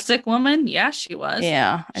A sick woman? Yeah, she was.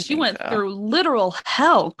 Yeah, I She think went so. through literal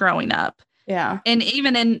hell growing up. Yeah. And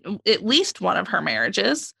even in at least one of her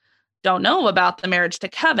marriages, don't know about the marriage to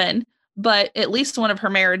Kevin, but at least one of her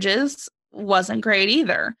marriages wasn't great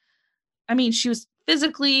either. I mean, she was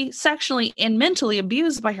physically, sexually, and mentally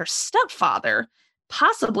abused by her stepfather,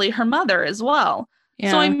 possibly her mother as well.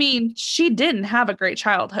 So, I Yeah. mean, she didn't have a great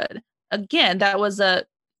childhood. Again, that was a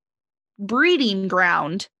breeding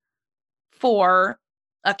ground for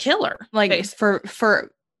a killer, Like basically.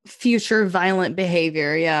 for future violent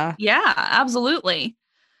behavior. Yeah. Yeah, absolutely.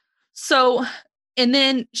 So, and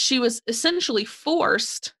then she was essentially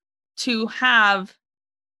forced to have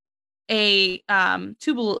a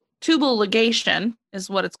tubal ligation is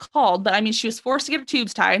what it's called. But I mean, she was forced to get her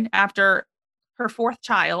tubes tied after her fourth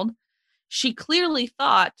child. She clearly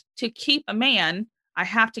thought to keep a man, I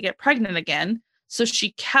have to get pregnant again. So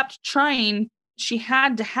she kept trying. She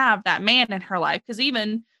had to have that man in her life because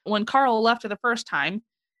even when Carl left her the first time,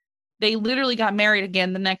 they literally got married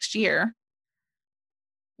again the next year.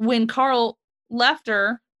 When Carl left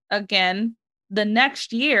her again the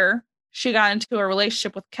next year, she got into a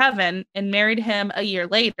relationship with Kevin and married him a year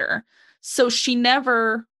later. So she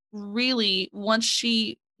never really, once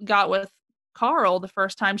she got with Carl the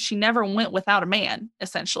first time, she never went without a man,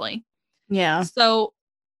 essentially. Yeah. So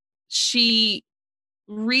she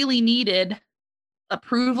really needed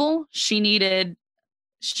approval. She needed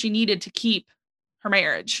to keep her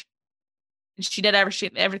marriage. And she did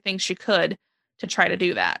everything she could to try to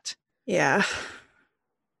do that. Yeah.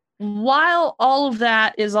 While all of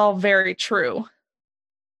that is all very true,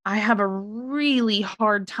 I have a really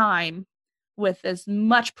hard time with as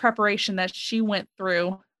much preparation that she went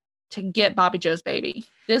through to get Bobby Joe's baby.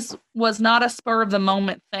 This was not a spur of the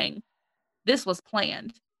moment thing. This was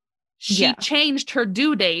planned. She Yeah. changed her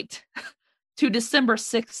due date to December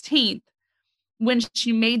 16th when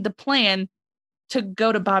she made the plan to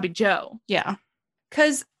go to Bobby Joe. Yeah.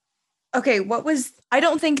 Because, okay, I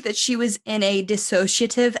don't think that she was in a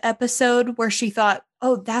dissociative episode where she thought,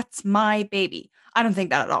 oh, that's my baby. I don't think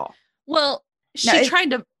that at all. Well, No,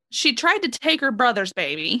 she tried to take her brother's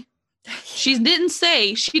baby. She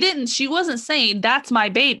wasn't saying that's my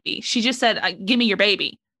baby. She just said, give me your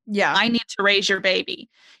baby. yeah. I need to raise your baby.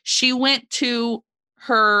 She went to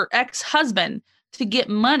her ex-husband to get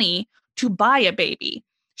money to buy a baby.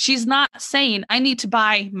 She's not saying I need to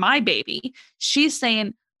buy my baby. She's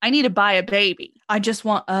saying I need to buy a baby. I just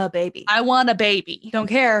want a baby. I want a baby. Don't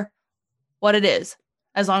care what it is,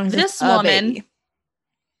 as long as This it's a woman baby.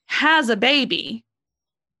 has a baby.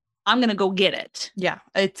 I'm going to go get it. Yeah,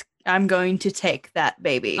 I'm going to take that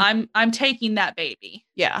baby. I'm taking that baby.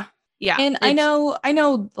 Yeah. Yeah. And I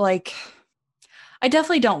know like I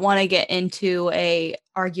definitely don't want to get into a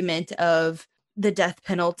argument of the death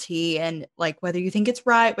penalty and like whether you think it's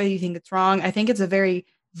right, whether you think it's wrong. I think it's a very,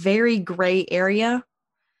 very gray area.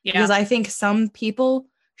 Yeah. Because I think some people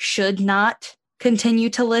should not continue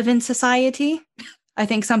to live in society. I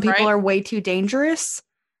think some people Right. are way too dangerous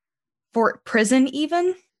for prison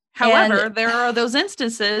even. However, And- there are those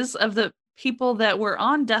instances of the people that were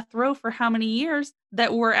on death row for how many years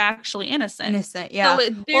that were actually innocent. Innocent, yeah. So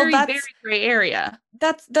it's very, very gray area.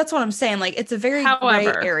 That's what I'm saying. Like it's a very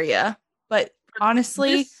However, gray area. But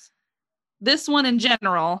honestly, this one in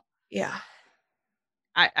general, yeah.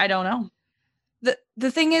 I don't know. The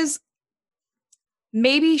thing is,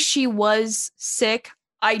 maybe she was sick.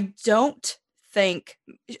 I don't think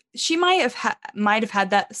she might have had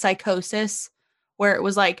that psychosis where it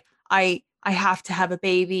was like I have to have a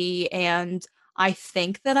baby and I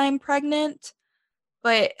think that I'm pregnant,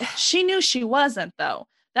 but she knew she wasn't though.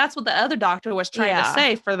 That's what the other doctor was trying to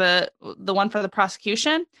say for the one for the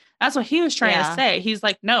prosecution. That's what he was trying to say. He's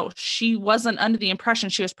like, no, she wasn't under the impression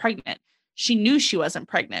she was pregnant. She knew she wasn't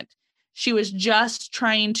pregnant. She was just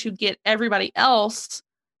trying to get everybody else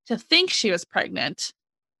to think she was pregnant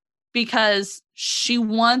because she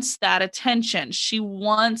wants that attention. She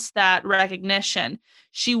wants that recognition.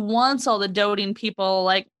 She wants all the doting people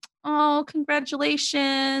like, oh,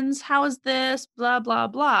 congratulations. How is this? Blah, blah,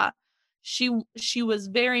 blah. She was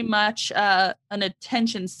very much an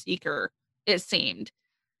attention seeker, it seemed,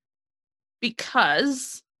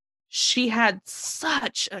 because she had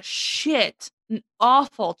such a an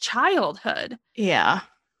awful childhood. Yeah.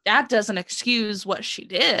 That doesn't excuse what she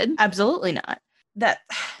did. Absolutely not.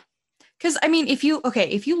 Because I mean, if you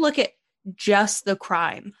look at just the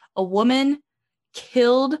crime, a woman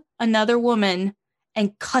killed another woman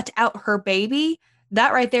and cut out her baby,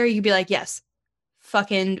 that right there, you'd be like, yes,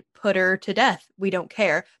 fucking put her to death. We don't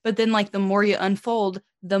care. But then like the more you unfold,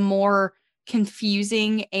 the more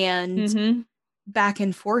confusing and back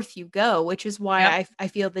and forth you go, which is why Yep. I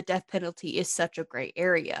feel the death penalty is such a gray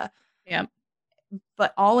area. Yep.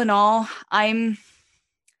 But all in all, no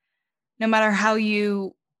matter how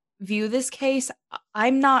you view this case,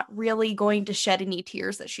 I'm not really going to shed any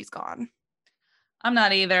tears that she's gone. I'm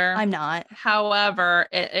not either. I'm not. However,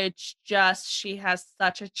 it's just she has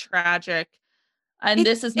such a tragic, and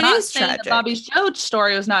this is It not is saying that tragic. Bobby Jones'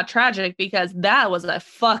 story was not tragic, because that was a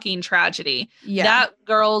fucking tragedy. Yeah. That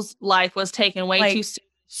girl's life was taken way Like, too soon.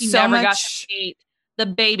 She so never got much, to meet the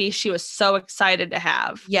baby she was so excited to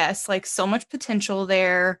have. yes, like so much potential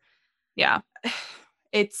there. Yeah.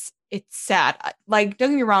 It's sad. Like,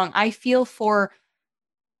 don't get me wrong, I feel for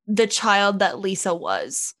the child that Lisa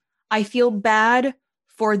was. I feel bad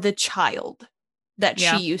for the child that she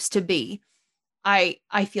Yeah. used to be. I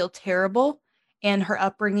feel terrible, and her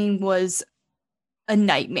upbringing was a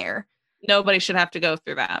nightmare. Nobody should have to go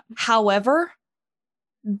through that. However,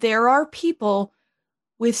 there are people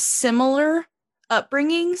with similar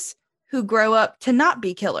upbringings who grow up to not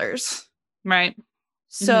be killers. Right.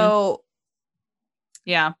 So,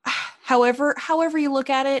 Yeah. however you look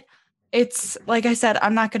at it, it's like I said,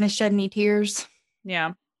 I'm not going to shed any tears.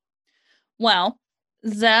 Yeah. Well,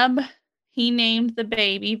 Zeb, he named the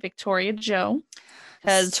baby Victoria Joe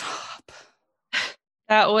because Stop.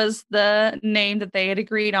 that was the name that they had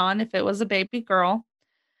agreed on if it was a baby girl.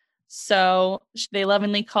 So they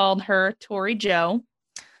lovingly called her Tori Joe.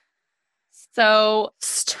 So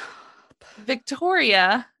Stop.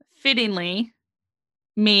 Victoria, fittingly,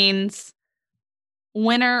 means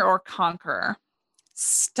winner or conqueror.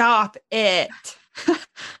 Stop it.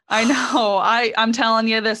 I know. I'm telling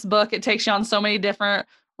you, this book, it takes you on so many different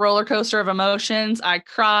roller coaster of emotions. I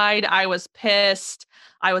cried. I was pissed.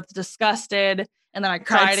 I was disgusted. And then I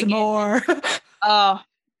cried some again. more. Oh,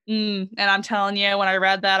 and I'm telling you, when I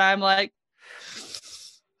read that, I'm like,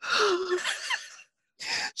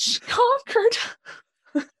 she conquered.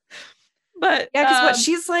 But yeah, because what,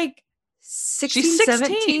 she's like 16, she's 16.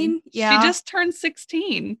 17? Yeah. She just turned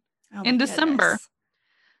 16 Oh in my December. goodness.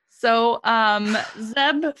 So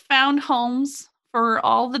Zeb found homes for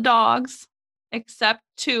all the dogs except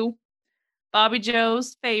two, Bobby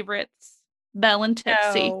Joe's favorites, Belle and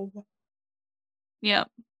Tipsy. No. Yep.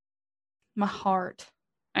 My heart.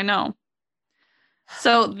 I know.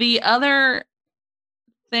 So the other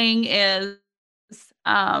thing is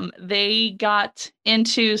they got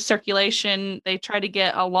into circulation. They tried to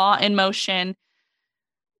get a law in motion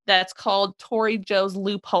that's called Tori Joe's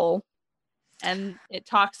loophole. And it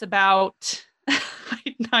talks about,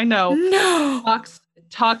 I know, No.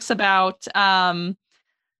 talks about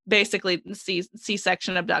basically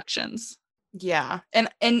C-section abductions. Yeah. And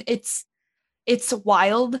it's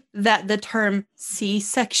wild that the term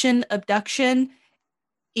C-section abduction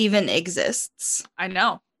even exists. I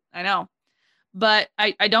know. But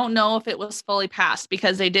I don't know if it was fully passed,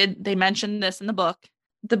 because they mentioned this in the book.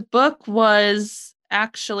 The book was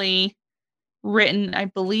actually written, I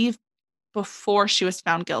believe, before she was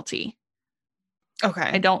found guilty.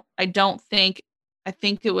 Okay. I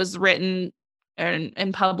think it was written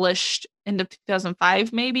and published in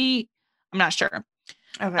 2005, maybe. I'm not sure.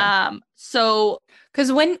 Okay. So because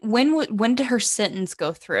when did her sentence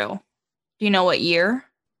go through? Do you know what year?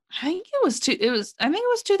 I think it was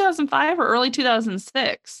 2005 or early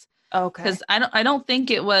 2006. Okay. Because I don't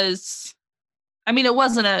think it was. I mean, it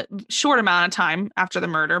wasn't a short amount of time after the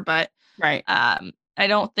murder, but right. I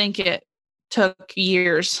don't think it took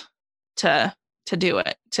years to do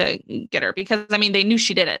it, to get her, because I mean, they knew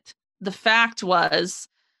she did it. The fact was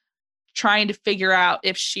trying to figure out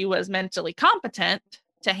if she was mentally competent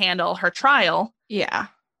to handle her trial. Yeah.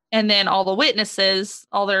 And then all the witnesses,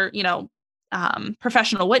 all their,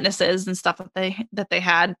 professional witnesses and stuff that they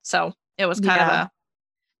had. So it was kind of a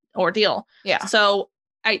ordeal. Yeah. So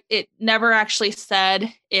it never actually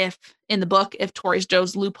said if in the book, if Tori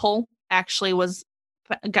Joe's loophole actually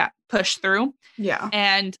got pushed through. Yeah.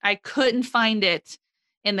 And I couldn't find it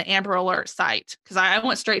in the Amber Alert site, because I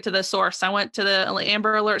went straight to the source. I went to the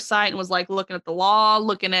Amber Alert site and was like looking at the law,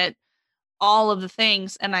 looking at all of the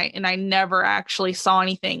things, and I never actually saw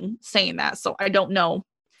anything saying that. So I don't know.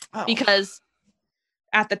 Because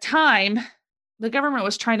at the time, the government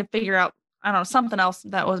was trying to figure out, I don't know, something else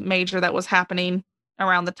that was major that was happening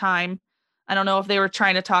around the time. I don't know if they were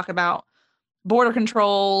trying to talk about border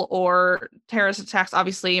control or terrorist attacks.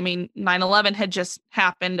 Obviously, I mean, 9/11 had just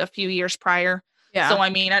happened a few years prior. Yeah. So, I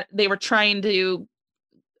mean, they were trying to,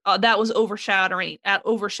 that was overshadowing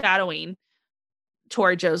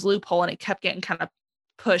Tori Joe's loophole, and it kept getting kind of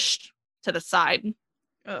pushed to the side.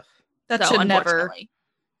 Ugh. That should never.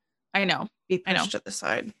 I know. Be pushed to the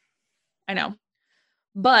side. I know.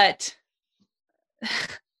 But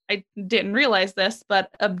I didn't realize this, but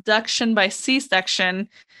abduction by C-section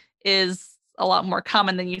is a lot more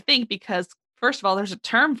common than you think because, first of all, there's a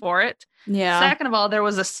term for it. Yeah. Second of all, there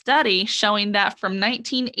was a study showing that from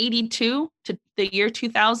 1982 to the year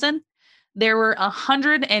 2000, there were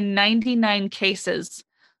 199 cases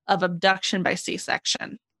of abduction by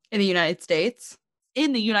C-section In the United States.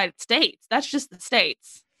 in the United States. That's just the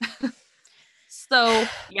States. So,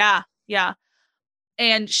 yeah.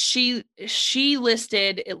 And she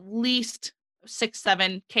listed at least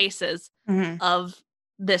 6-7 cases of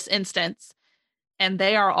this instance, and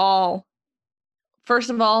they are all, first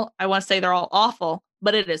of all, I want to say they're all awful,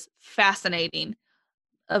 but it is fascinating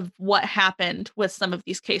of what happened with some of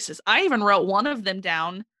these cases. I even wrote one of them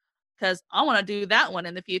down because I want to do that one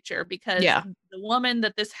in the future, because Yeah. the woman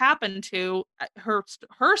that this happened to, her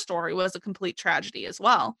story was a complete tragedy as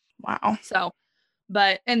well. Wow. So,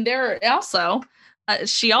 and there also,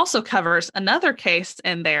 she also covers another case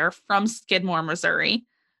in there from Skidmore, Missouri,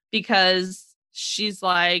 because she's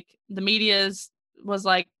like, the was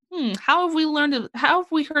like, how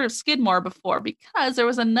have we heard of Skidmore before? Because there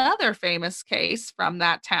was another famous case from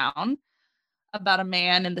that town about a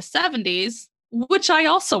man in the 70s, which I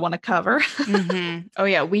also want to cover. Oh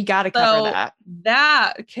yeah, we got to cover that.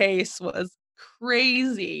 That case was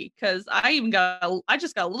crazy because I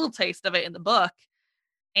just got a little taste of it in the book,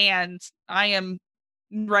 and I am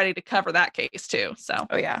ready to cover that case too. So,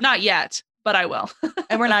 oh yeah, not yet, but I will.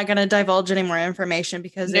 And we're not going to divulge any more information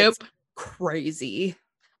because Nope. It's crazy.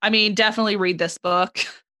 I mean, definitely read this book.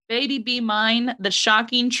 Baby Be Mine, the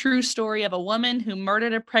shocking true story of a woman who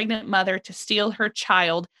murdered a pregnant mother to steal her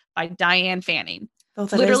child, by Diane Fanning.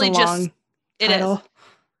 Literally just it is.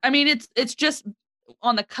 I mean, it's just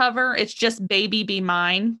on the cover, it's just Baby Be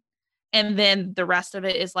Mine, and then the rest of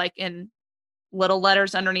it is like in little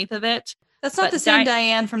letters underneath of it. That's not the same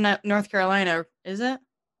Diane from North Carolina, is it?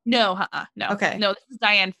 No, no. Okay. No, this is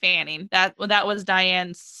Diane Fanning. That was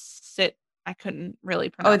Diane Sit. I couldn't really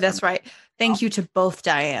pronounce. Oh, that's right. Thank you to both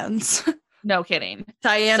Dianes. No kidding.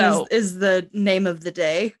 Diane is the name of the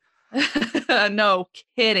day. No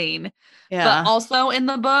kidding. Yeah. But also in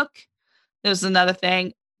the book, there's another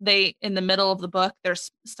thing. In the middle of the book, there's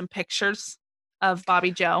some pictures of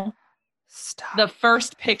Bobby Joe. Stop. The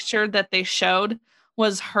first picture that they showed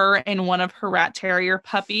was her and one of her rat terrier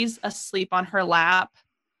puppies asleep on her lap.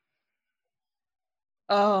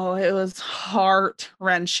 Oh, it was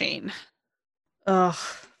heart-wrenching. Ugh.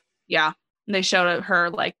 Yeah. And they showed her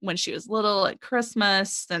like when she was little at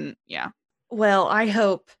Christmas, and yeah. Well, I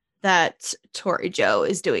hope that Tori Joe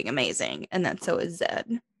is doing amazing, and that so is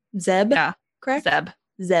Zeb. Zeb? Yeah. Correct? Zeb.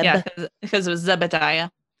 Yeah, because it was Zebediah.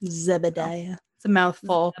 Zebediah. It's a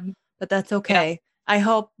mouthful, but that's okay. Yeah. I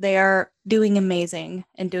hope they are doing amazing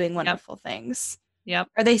and doing wonderful things. Yep.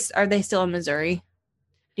 Are they still in Missouri?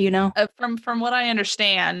 Do you know? From what I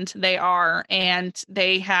understand, they are, and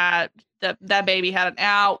they had that baby had an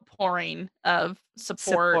outpouring of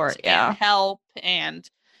support and help, and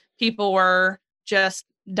people were just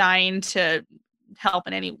dying to help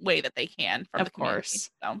in any way that they can from the community.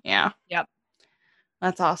 So, yeah. Yep.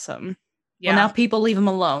 That's awesome. Yeah. Well, now people leave them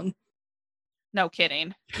alone. No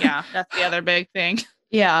kidding. Yeah, that's the other big thing.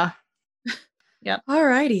 Yeah. Yep.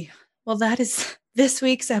 Alrighty. Well, that is this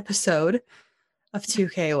week's episode of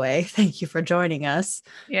 2K Away. Thank you for joining us.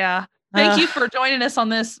 Yeah. Thank you for joining us on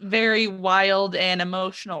this very wild and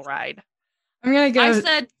emotional ride. I'm gonna go. I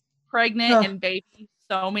said pregnant and baby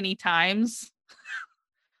so many times.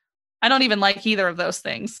 I don't even like either of those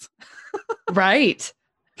things. Right.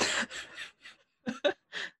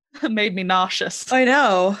 It made me nauseous. I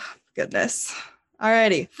know. Goodness.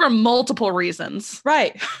 Alrighty. For multiple reasons.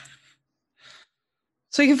 Right.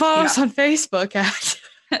 So you can follow us on Facebook at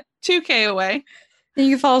 2K Away. And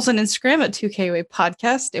you can follow us on Instagram at 2K Away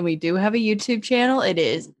Podcast. And we do have a YouTube channel. It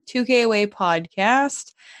is 2K Away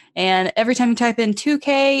Podcast. And every time you type in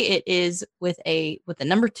 2K, it is with the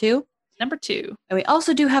number 2. Number 2. And we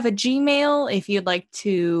also do have a Gmail if you'd like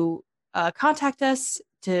to contact us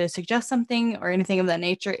to suggest something or anything of that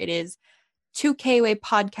nature. It is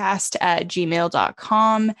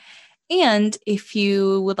 2kwaypodcast@gmail.com. And if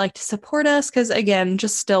you would like to support us, because again,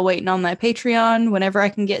 just still waiting on that Patreon whenever I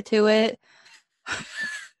can get to it,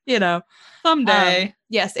 someday.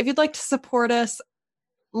 Yes, if you'd like to support us,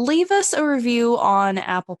 leave us a review on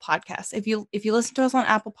Apple Podcasts. If you listen to us on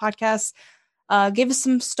Apple Podcasts, give us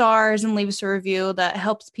some stars and leave us a review. That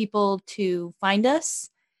helps people to find us,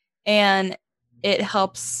 and it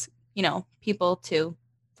helps people to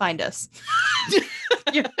find us.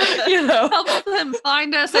 Help them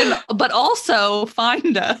find us, but also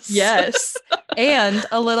find us. Yes. And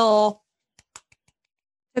a little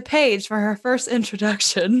to Paige for her first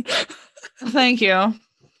introduction. Thank you.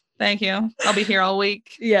 Thank you. I'll be here all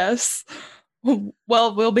week. Yes.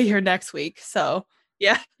 Well, we'll be here next week. So,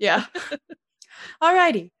 Yeah.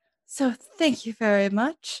 Alrighty. So, thank you very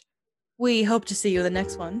much. We hope to see you in the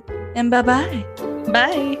next one. And bye-bye.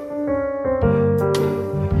 Bye.